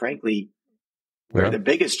quite frankly where the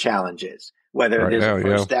biggest challenge is. Whether there's a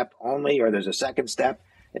first step only or there's a second step,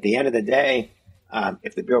 at the end of the day,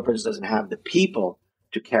 if the Bureau of Prisons doesn't have the people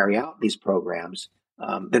to carry out these programs,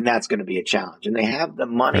 then that's going to be a challenge. And they have the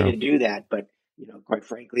money to do that. But, quite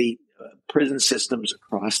frankly, prison systems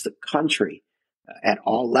across the country at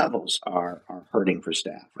all levels are hurting for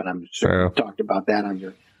staff. And I'm sure you talked about that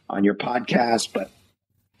on your podcast. But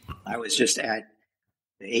I was just at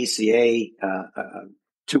the ACA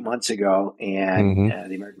 2 months ago and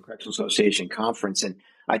the American Correctional Association conference. And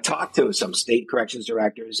I talked to some state corrections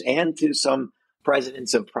directors and to some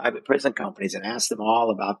presidents of private prison companies and asked them all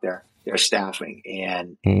about their staffing.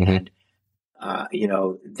 And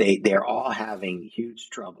they're all having huge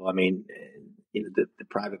trouble. I mean, the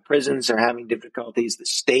private prisons are having difficulties. The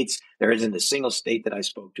states, there isn't a single state that I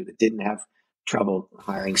spoke to that didn't have trouble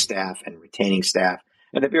hiring staff and retaining staff.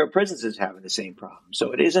 And the Bureau of Prisons is having the same problem.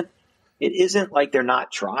 So it isn't like they're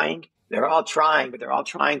not trying. They're all trying, but they're all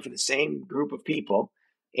trying for the same group of people.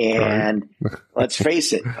 And let's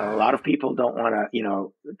face it, a lot of people don't want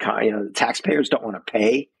to, the taxpayers don't want to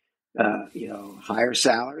pay, higher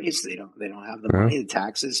salaries. They don't have the money. The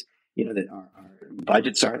taxes, that our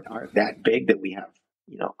budgets aren't that big that we have,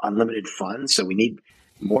 unlimited funds. So we need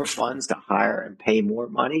more funds to hire and pay more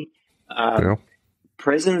money.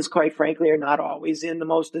 Prisons, quite frankly, are not always in the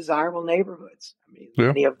most desirable neighborhoods. I mean,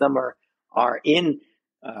 many of them are in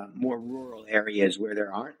more rural areas where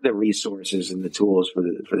there aren't the resources and the tools for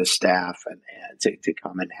the staff and to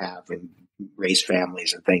come and have and raise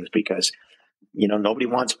families and things because nobody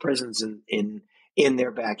wants prisons in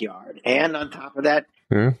their backyard. And on top of that,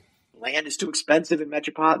 land is too expensive in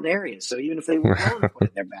metropolitan areas. So even if they were willing to put it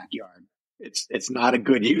in their backyard, it's not a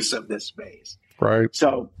good use of this space. Right.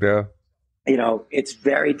 So it's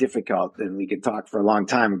very difficult, and we could talk for a long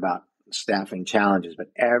time about staffing challenges, but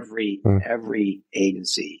every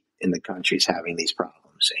agency in the country is having these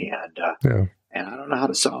problems, and I don't know how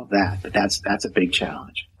to solve that, but that's a big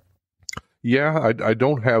challenge. Yeah, I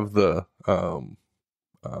don't have the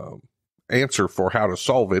answer for how to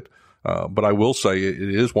solve it, but I will say it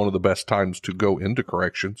is one of the best times to go into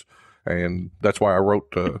corrections. And that's why I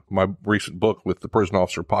wrote my recent book with the Prison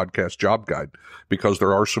Officer Podcast Job Guide, because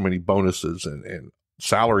there are so many bonuses and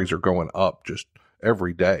salaries are going up just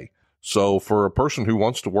every day. So for a person who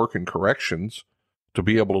wants to work in corrections, to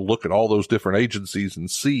be able to look at all those different agencies and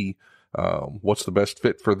see what's the best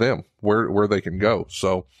fit for them, where they can go.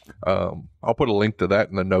 So I'll put a link to that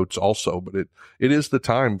in the notes also. But it is the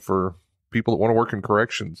time for people that want to work in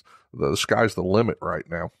corrections. The sky's the limit right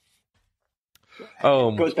now.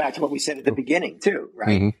 It goes back to what we said at the beginning too,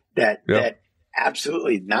 right? That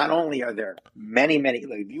absolutely, not only are there many,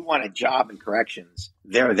 if you want a job in corrections,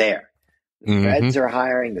 they're there. The feds are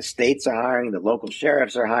hiring, the states are hiring, the local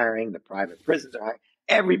sheriffs are hiring, the private prisons are hiring.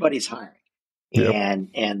 Everybody's hiring. Yep.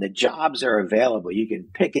 and the jobs are available. You can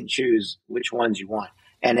pick and choose which ones you want.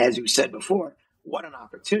 And as you said before, what an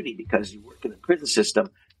opportunity, because you work in the prison system.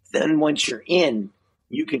 Then once you're in,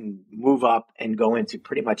 you can move up and go into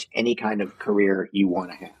pretty much any kind of career you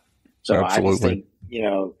want to have. So I just think,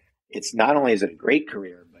 it's not only is it a great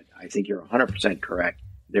career, but I think you're 100% correct.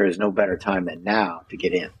 There is no better time than now to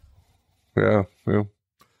get in. Yeah.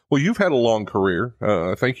 Well, you've had a long career.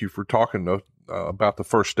 Thank you for talking about the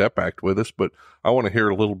First Step Act with us, but I want to hear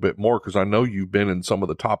a little bit more, because I know you've been in some of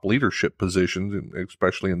the top leadership positions,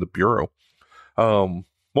 especially in the Bureau.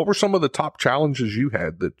 What were some of the top challenges you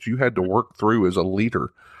had that you had to work through as a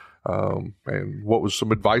leader? And what was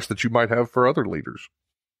some advice that you might have for other leaders?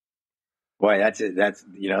 Boy, that's it. I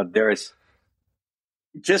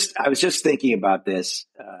was just thinking about this.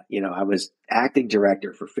 I was acting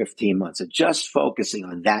director for 15 months, so just focusing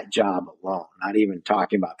on that job alone, not even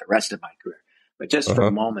talking about the rest of my career, but just for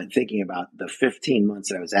a moment thinking about the 15 months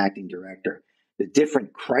that I was acting director, the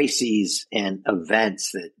different crises and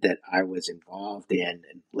events that I was involved in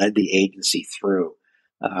and led the agency through.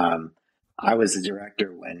 I was the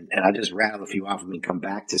director when, and I'll just rattle a few off and come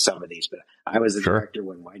back to some of these, but I was the director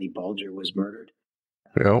when Whitey Bulger was murdered.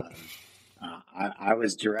 Yep. I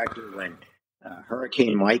was director when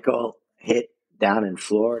Hurricane Michael hit down in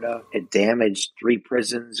Florida. It damaged 3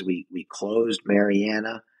 prisons. We closed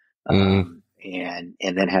Mariana and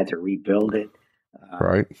then had to rebuild it.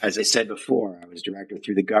 Right. As I said before, I was director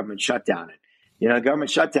through the government shutdown. And, the government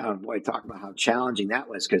shutdown, boy, talk about how challenging that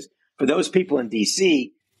was, because for those people in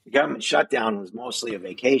D.C., the government shutdown was mostly a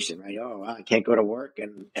vacation, right? Oh, I can't go to work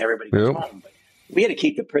and everybody goes home. But we had to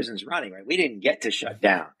keep the prisons running, right? We didn't get to shut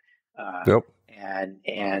down.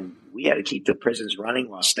 And we had to keep the prisons running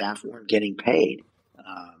while staff weren't getting paid.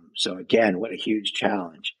 So again, what a huge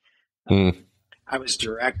challenge. I was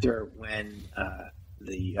director when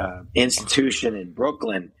the institution in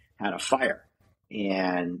Brooklyn had a fire,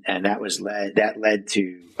 and that led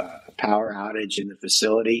to a power outage in the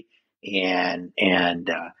facility, and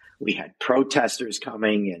we had protesters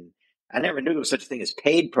coming, and I never knew there was such a thing as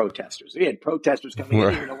paid protesters. We had protesters coming. I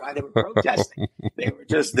didn't even know why they were protesting. They were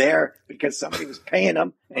just there because somebody was paying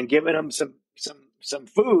them and giving them some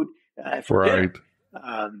food for dinner.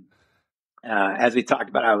 As we talked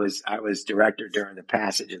about, I was director during the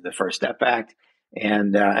passage of the First Step Act,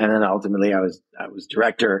 and then ultimately I was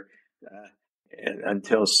director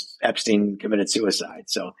until Epstein committed suicide.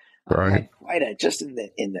 So. Just in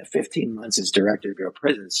the 15 months as director of Bureau of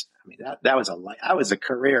Prisons. I mean, that was a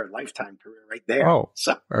lifetime career right there. Oh,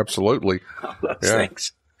 so, absolutely. All those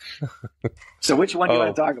things. So which one do you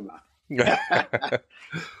want to talk about?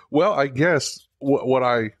 Well, I guess what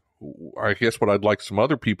I'd like some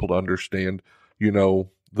other people to understand,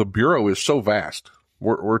 the Bureau is so vast.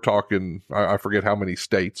 We're talking, I forget how many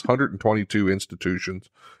states, 122 institutions,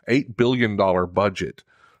 $8 billion budget.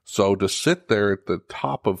 So to sit there at the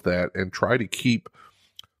top of that and try to keep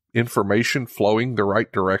information flowing the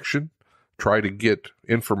right direction, try to get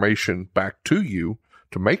information back to you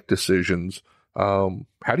to make decisions,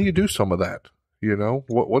 how do you do some of that?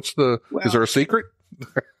 Is there a secret?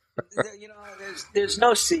 There's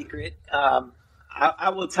no secret. I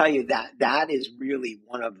will tell you that is really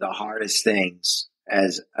one of the hardest things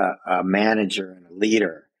as a manager and a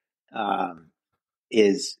leader,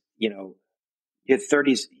 is,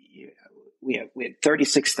 we had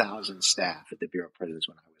 36,000 staff at the Bureau of Prisons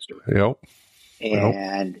when I was director.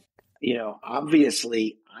 And,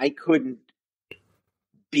 obviously I couldn't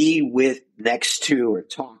be next to or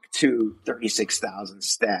talk to 36,000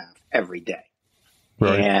 staff every day.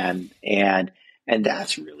 Right. And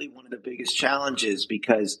that's really one of the biggest challenges,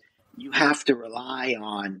 because you have to rely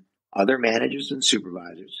on other managers and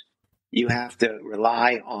supervisors. You have to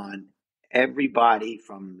rely on everybody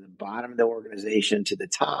from the bottom of the organization to the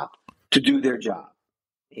top to do their job.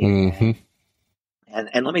 And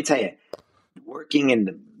let me tell you, working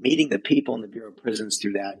and meeting the people in the Bureau of Prisons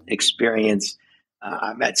through that experience,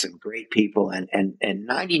 I met some great people, and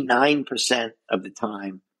 99% of the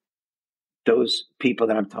time, those people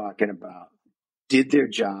that I'm talking about did their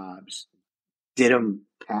jobs, did them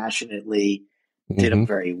passionately, did them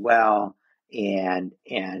very well, and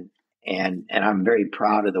I'm very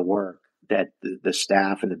proud of the work that the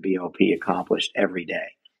staff and the BOP accomplished every day.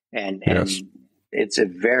 And it's a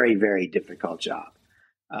very, very difficult job.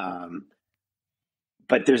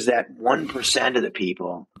 But there's that 1% of the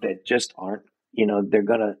people that just aren't, they're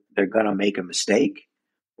gonna make a mistake,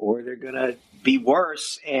 or they're gonna be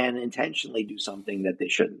worse and intentionally do something that they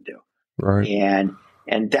shouldn't do. Right.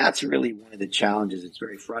 And that's really one of the challenges. It's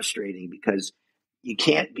very frustrating because you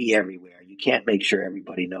can't be everywhere. You can't make sure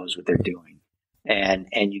everybody knows what they're doing. and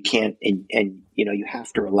you can't, and you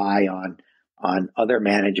have to rely on other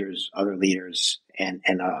managers, other leaders, and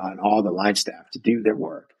on all the line staff to do their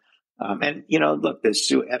work. And look,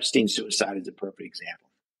 the Epstein suicide is a perfect example.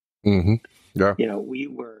 Mm-hmm. Yeah. We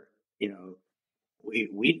were,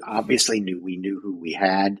 we obviously knew who we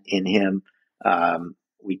had in him.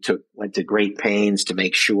 We went to great pains to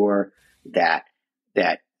make sure that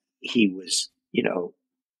he was,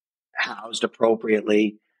 housed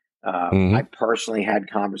appropriately. I personally had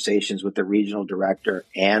conversations with the regional director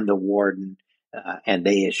and the warden, and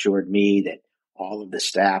they assured me that all of the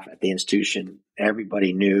staff at the institution,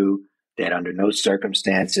 everybody knew that under no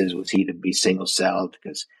circumstances was he to be single celled,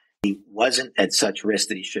 because he wasn't at such risk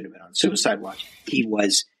that he should have been on suicide watch. He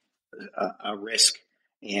was a risk,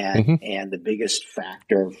 and the biggest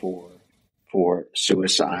factor for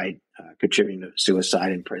suicide, contributing to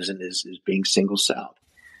suicide in prison is being single celled.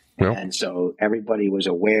 Yep. And so everybody was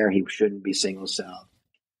aware he shouldn't be single celled.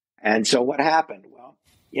 And so what happened? Well,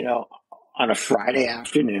 on a Friday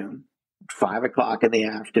afternoon, 5:00 in the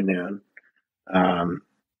afternoon,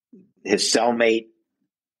 his cellmate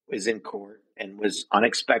was in court and was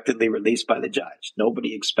unexpectedly released by the judge.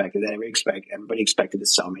 Nobody expected that. Everybody expected the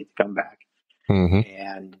cellmate to come back.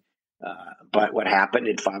 And but what happened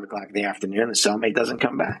at 5:00 in the afternoon? The cellmate doesn't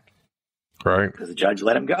come back, right? Because the judge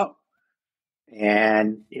let him go.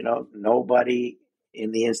 And nobody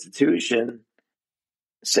in the institution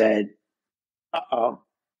said, "Uh-oh,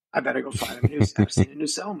 I better go find a new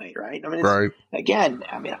cellmate." Right? Right. Again,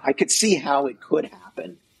 I could see how it could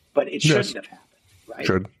happen, but it shouldn't have happened. Right?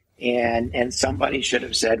 Should. And somebody should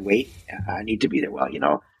have said, "Wait, I need to be there." Well,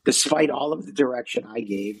 despite all of the direction I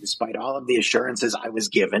gave, despite all of the assurances I was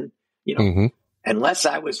given, unless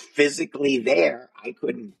I was physically there, I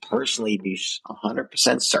couldn't personally be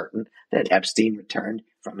 100% certain that Epstein returned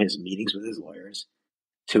from his meetings with his lawyers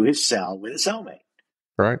to his cell with a cellmate.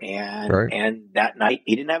 Right. And that night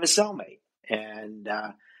he didn't have a cellmate. And,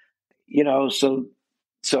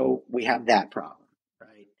 so we have that problem.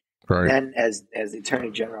 Right. And as the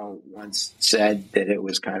Attorney General once said, that it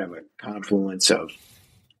was kind of a confluence of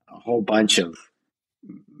a whole bunch of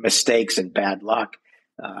mistakes and bad luck.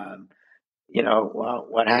 Well,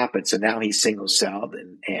 what happened? So now he's single celled,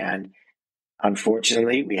 and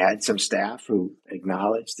unfortunately, we had some staff who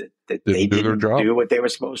acknowledged that they didn't do what they were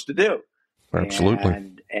supposed to do.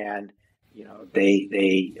 Absolutely. And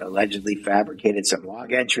they allegedly fabricated some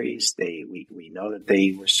log entries. We know that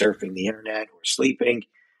they were surfing the internet or sleeping,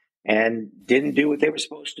 and didn't do what they were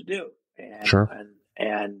supposed to do. And, sure.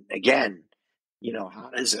 And again,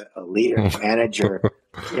 how does a leader, manager,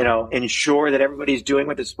 ensure that everybody's doing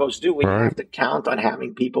what they're supposed to do? We have to count on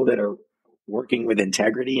having people that are working with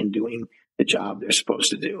integrity and doing the job they're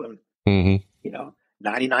supposed to do. And,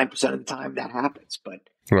 99% of the time that happens. But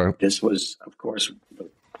this was, of course,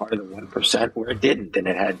 part of the 1% where it didn't, and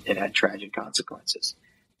it had tragic consequences.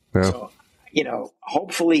 Yeah. So,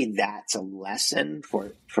 hopefully that's a lesson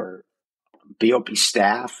for BOP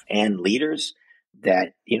staff and leaders,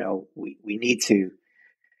 that, we need to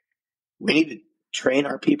train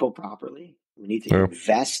our people properly. We need to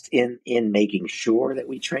invest in making sure that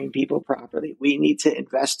we train people properly. We need to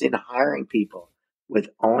invest in hiring people with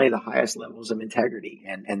only the highest levels of integrity.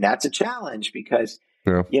 And that's a challenge, because,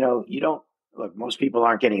 you don't look, most people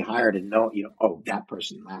aren't getting hired and know, oh, that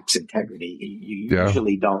person lacks integrity. You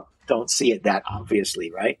usually don't see it that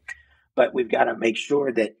obviously. Right. But we've got to make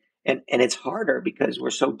sure that, and it's harder because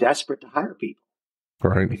we're so desperate to hire people.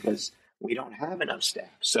 Right. Because we don't have enough staff.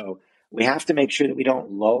 So we have to make sure that we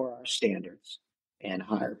don't lower our standards and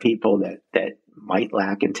hire people that might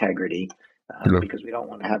lack integrity, because we don't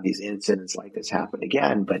want to have these incidents like this happen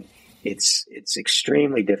again. But it's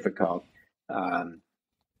extremely difficult.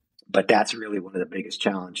 But that's really one of the biggest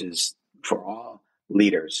challenges for all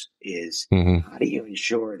leaders is how do you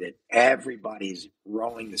ensure that everybody's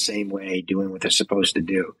rowing the same way, doing what they're supposed to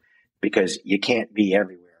do? Because you can't be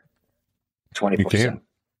everywhere 24/7.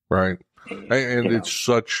 Right. And it's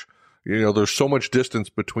such, there's so much distance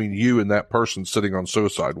between you and that person sitting on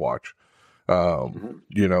suicide watch.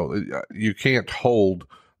 You can't hold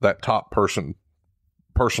that top person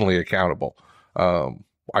personally accountable.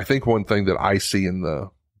 I think one thing that I see in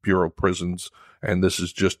the Bureau of Prisons, and this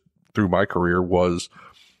is just through my career, was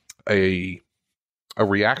a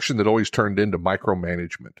reaction that always turned into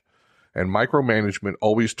micromanagement. And micromanagement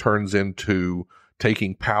always turns into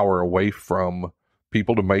taking power away from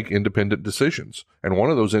people to make independent decisions. And one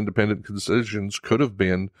of those independent decisions could have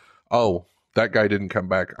been, oh, that guy didn't come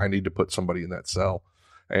back, I need to put somebody in that cell.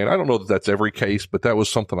 And I don't know that that's every case, but that was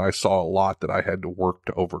something I saw a lot that I had to work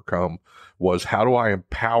to overcome, was how do I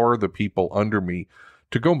empower the people under me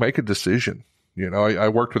to go make a decision? I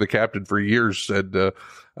worked with a captain for years, said,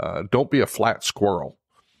 don't be a flat squirrel.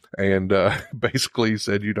 And basically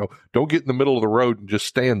said, don't get in the middle of the road and just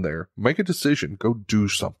stand there. Make a decision. Go do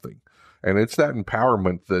something. And it's that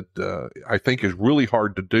empowerment that I think is really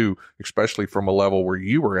hard to do, especially from a level where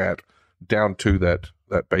you were at down to that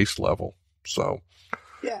base level. So,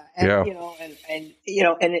 yeah. And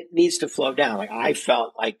it needs to flow down. Like I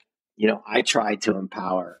felt like, I tried to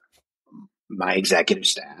empower my executive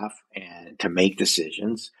staff and to make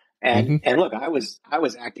decisions. And look, I was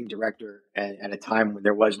acting director at a time when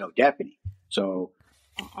there was no deputy. So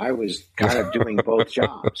I was kind of doing both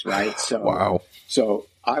jobs, right? So, wow. So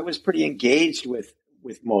I was pretty engaged with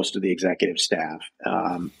most of the executive staff,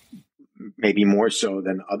 maybe more so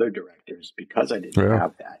than other directors because I didn't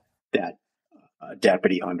have that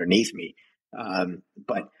deputy underneath me.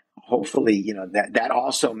 But hopefully, that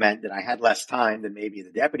also meant that I had less time than maybe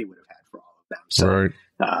the deputy would have had for all of them. So,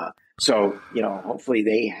 So, hopefully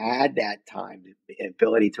they had that time, the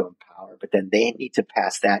ability to empower, but then they need to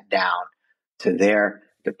pass that down to their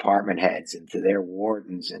department heads and to their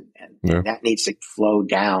wardens. And that needs to flow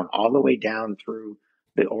down all the way down through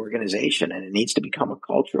the organization. And it needs to become a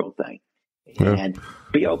cultural thing. Yeah. And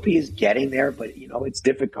BOP is getting there, but it's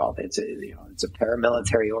difficult. It's a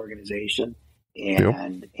paramilitary organization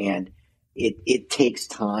and it takes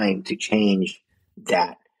time to change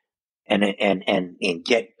that. And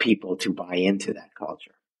get people to buy into that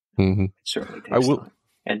culture. Mm-hmm. It certainly takes time.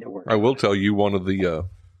 And I will tell you one of the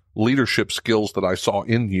leadership skills that I saw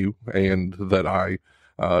in you and that I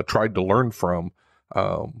tried to learn from.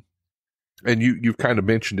 And you've kind of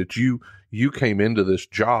mentioned it. You came into this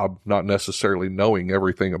job not necessarily knowing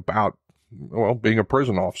everything about, being a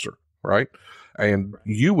prison officer, right? And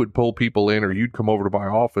you would pull people in, or you'd come over to my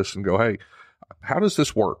office and go, hey, how does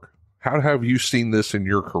this work? How have you seen this in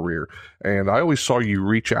your career? And I always saw you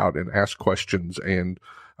reach out and ask questions. And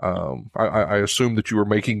I assume that you were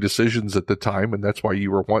making decisions at the time, and that's why you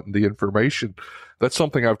were wanting the information. That's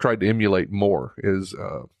something I've tried to emulate more, is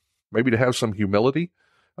maybe to have some humility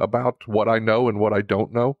about what I know and what I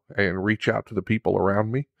don't know, and reach out to the people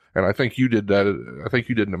around me. And I think you did that. I think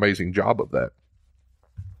you did an amazing job of that.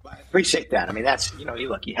 I appreciate that. I mean, that's,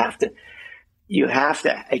 look, you have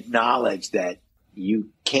to acknowledge that you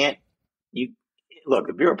can't. Look,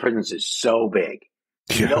 the Bureau of Prisons is so big.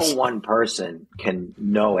 Yes. No one person can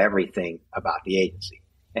know everything about the agency,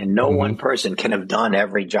 and no one person can have done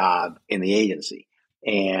every job in the agency.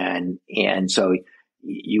 And so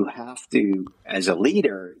you have to, as a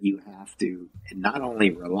leader, you have to not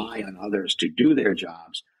only rely on others to do their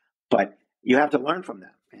jobs, but you have to learn from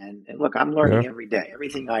them. And look, I'm learning every day.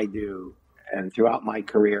 Everything I do, and throughout my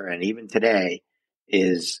career, and even today,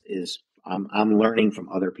 is I'm learning from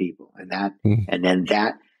other people, and then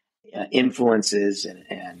that influences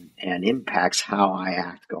and impacts how I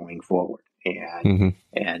act going forward.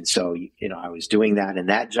 And so, I was doing that in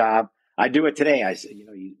that job. I do it today.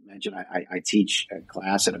 You mentioned I teach a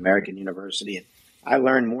class at American University, and I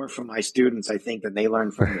learn more from my students, I think, than they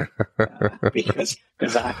learn from me, because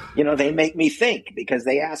they make me think, because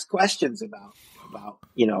they ask questions about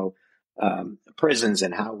prisons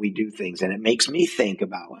and how we do things. And it makes me think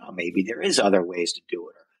about, maybe there is other ways to do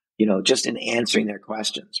it, or, just in answering their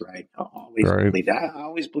questions. Right. I always believe that. I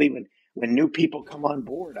always believe when new people come on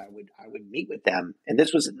board, I would meet with them. And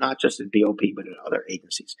this was not just at BOP, but at other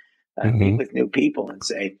agencies. Meet with new people and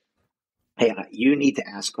say, hey, you need to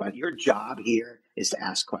ask questions. Your job here is to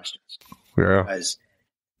ask questions. Yeah.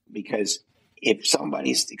 Because if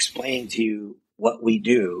somebody's explaining to you what we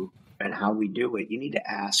do and how we do it, you need to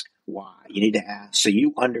ask why. You need to ask so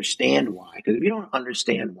you understand why. Because if you don't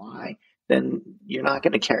understand why, then you're not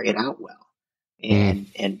going to carry it out well.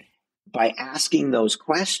 And by asking those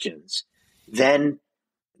questions, then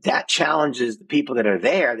that challenges the people that are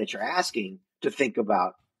there that you're asking to think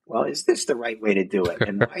about, well, is this the right way to do it?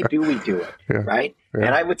 And why do we do it? Right? Yeah,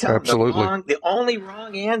 and I would tell them the only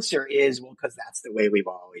wrong answer is, well, because that's the way we've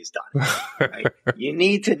always done it. Right? You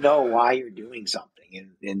need to know why you're doing something.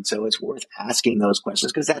 And so it's worth asking those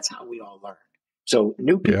questions, because that's how we all learn. So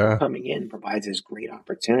new people coming in provides this great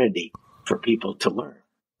opportunity for people to learn.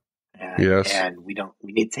 And we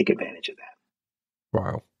need to take advantage of that.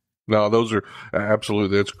 Wow. No, those are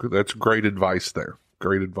absolutely, that's great advice there.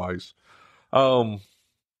 Great advice.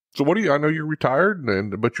 So what I know you're retired,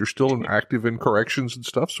 but you're still active in corrections and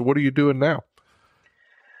stuff. So what are you doing now?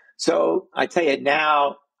 So I tell you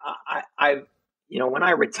now, when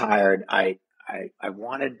I retired, I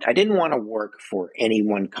didn't want to work for any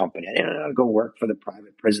one company. I didn't want to go work for the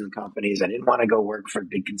private prison companies. I didn't want to go work for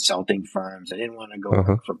big consulting firms. I didn't want to go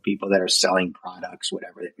work for people that are selling products,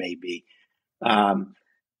 whatever it may be.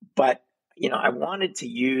 But I wanted to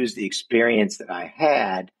use the experience that I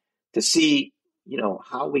had to see,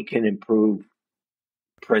 how we can improve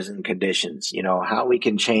prison conditions, how we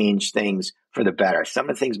can change things for the better. Some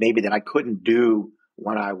of the things maybe that I couldn't do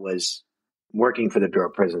when I was working for the Bureau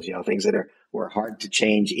of Prisons, things that were hard to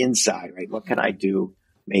change inside, right? What can I do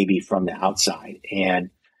maybe from the outside? And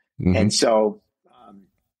so,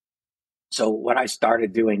 so what I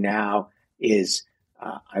started doing now is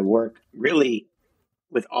I work really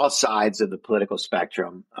with all sides of the political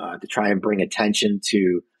spectrum to try and bring attention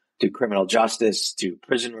to criminal justice, to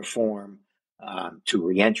prison reform, to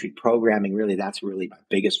reentry programming. Really, that's really my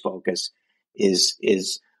biggest focus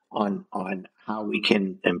is on how we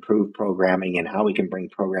can improve programming and how we can bring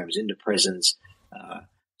programs into prisons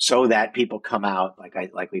so that people come out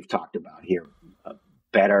like we've talked about here,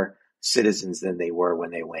 better citizens than they were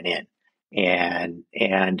when they went in.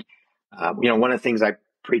 And one of the things I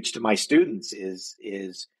preach to my students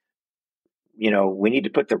is we need to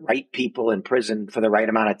put the right people in prison for the right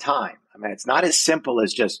amount of time. I mean, it's not as simple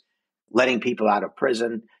as just letting people out of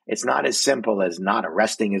prison. It's not as simple as not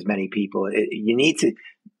arresting as many people. You need to,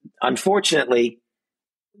 unfortunately,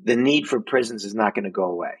 the need for prisons is not going to go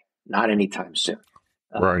away, not anytime soon.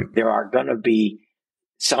 Right. There are going to be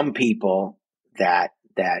some people that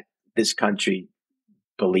this country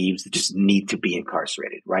believes that just need to be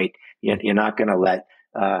incarcerated, right? You're not going to let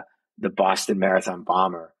the Boston Marathon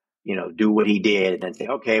bomber, do what he did and then say,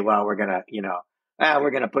 okay, well, we're going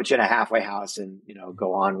to put you in a halfway house and,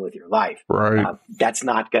 go on with your life. Right. That's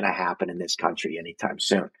not going to happen in this country anytime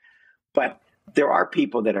soon. But there are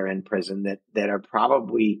people that are in prison that are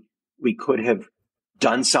probably, we could have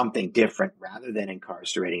done something different rather than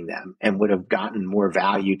incarcerating them and would have gotten more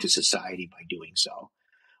value to society by doing so.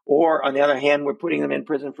 Or on the other hand, we're putting them in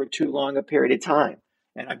prison for too long a period of time.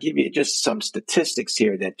 And I'll give you just some statistics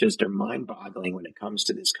here that just are mind-boggling when it comes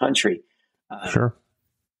to this country. Sure.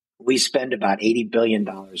 We spend about $80 billion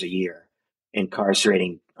a year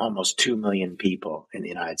incarcerating almost 2 million people in the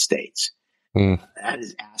United States. That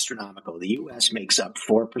is astronomical. The U.S. makes up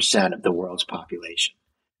 4% of the world's population,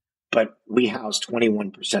 but we house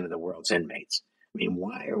 21% of the world's inmates. I mean,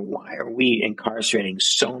 why are we incarcerating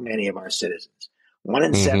so many of our citizens? 1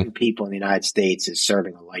 in 7 people in the United States is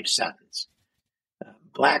serving a life sentence.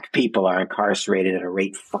 Black people are incarcerated at a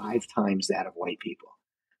rate 5 times that of white people.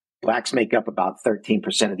 Blacks make up about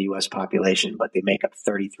 13% of the U.S. population, but they make up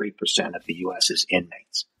 33% of the U.S.'s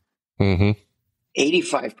inmates.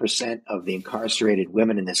 85% of the incarcerated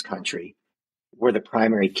women in this country were the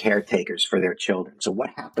primary caretakers for their children. So what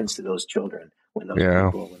happens to those children when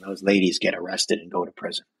those ladies get arrested and go to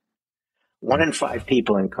prison? 1 in 5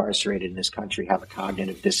 people incarcerated in this country have a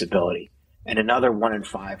cognitive disability, and another 1 in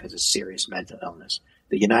 5 has a serious mental illness.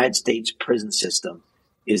 The United States prison system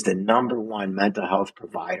is the number 1 mental health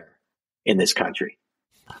provider in this country.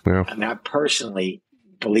 Yeah. I mean, I personally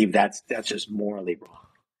believe that's just morally wrong.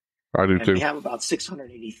 I do too. We have about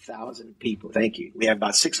 680,000 people. Thank you. We have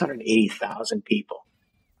about 680,000 people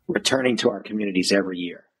returning to our communities every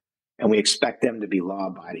year, and we expect them to be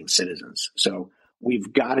law-abiding citizens. So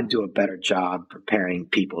we've got to do a better job preparing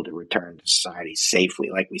people to return to society safely.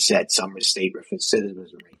 Like we said, some state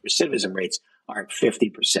recidivism rates are at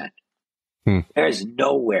 50%. There is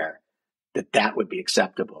nowhere that would be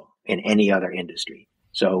acceptable in any other industry.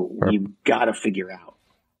 So we've got to figure out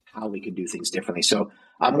how we can do things differently. So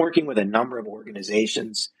I'm working with a number of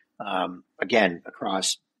organizations, again,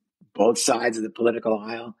 across both sides of the political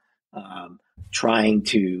aisle, trying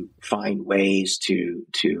to find ways to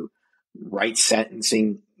write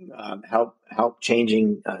sentencing, help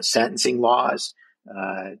changing sentencing laws,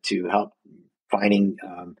 to help finding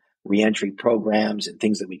reentry programs and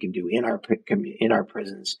things that we can do in our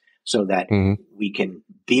prisons so that we can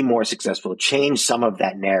be more successful, change some of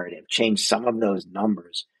that narrative, change some of those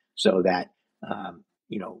numbers so that,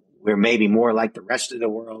 we're maybe more like the rest of the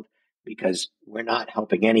world because we're not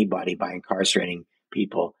helping anybody by incarcerating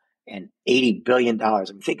people. And $80 billion. I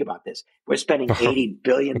mean, think about this. We're spending $80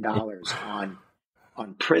 billion on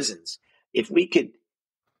prisons. If we could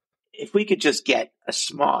just get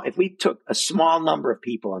if we took a small number of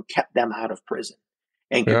people and kept them out of prison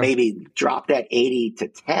and could maybe drop that 80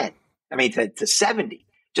 to 70,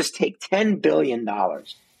 just take $10 billion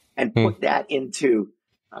and put that into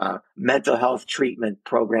mental health treatment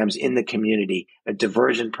programs in the community,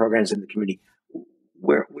 diversion programs in the community,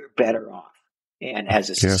 we're better off. And as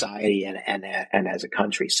a society and as a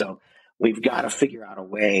country. So we've got to figure out a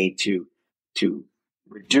way to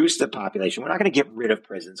reduce the population. We're not going to get rid of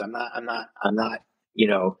prisons. I'm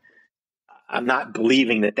not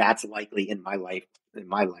believing that that's likely in my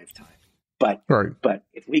lifetime. But Right. but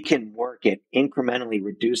if we can work at incrementally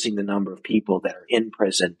reducing the number of people that are in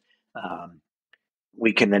prison,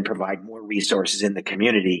 we can then provide more resources in the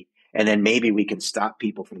community, and then maybe we can stop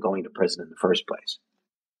people from going to prison in the first place.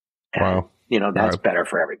 And, Wow. That's better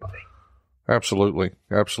for everybody. Absolutely.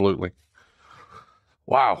 Absolutely.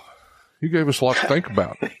 Wow. You gave us a lot to think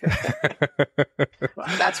about. Well,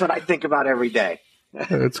 that's what I think about every day.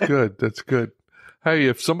 That's good. That's good. Hey,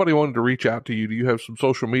 if somebody wanted to reach out to you, do you have some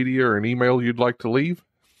social media or an email you'd like to leave?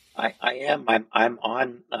 I am. I'm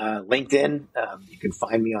on LinkedIn. You can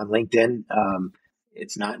find me on LinkedIn.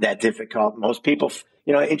 It's not that difficult. Most people,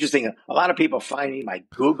 interesting. A lot of people find me by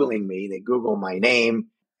Googling me. They Google my name,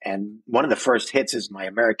 and one of the first hits is my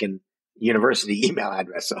American University email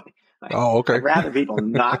address. So Okay. I'd rather people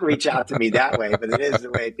not reach out to me that way, but it is the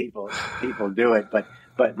way people do it. But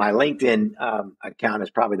my LinkedIn account is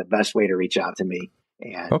probably the best way to reach out to me,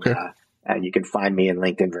 and you can find me in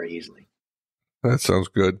LinkedIn very easily. That sounds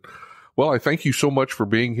good. Well, I thank you so much for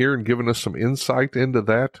being here and giving us some insight into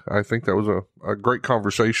that. I think that was a great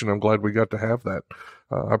conversation. I'm glad we got to have that.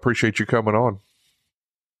 I appreciate you coming on.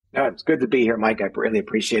 No, it's good to be here, Mike. I really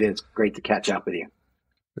appreciate it. It's great to catch up with you.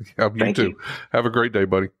 Yeah, Thank too. you. Have a great day,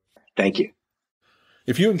 buddy. Thank you.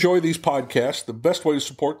 If you enjoy these podcasts, the best way to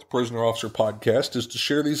support the Prisoner Officer Podcast is to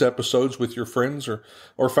share these episodes with your friends or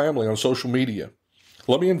family on social media.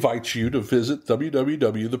 Let me invite you to visit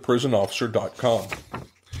www.theprisonofficer.com.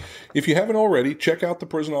 If you haven't already, check out the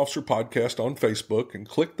Prison Officer Podcast on Facebook and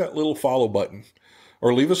click that little follow button.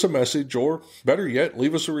 Or leave us a message, or better yet,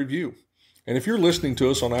 leave us a review. And if you're listening to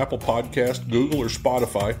us on Apple Podcast, Google, or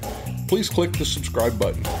Spotify, please click the subscribe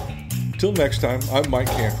button. Till next time, I'm Mike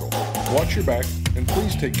Cantrell. Watch your back, and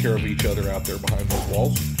please take care of each other out there behind those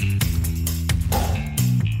walls.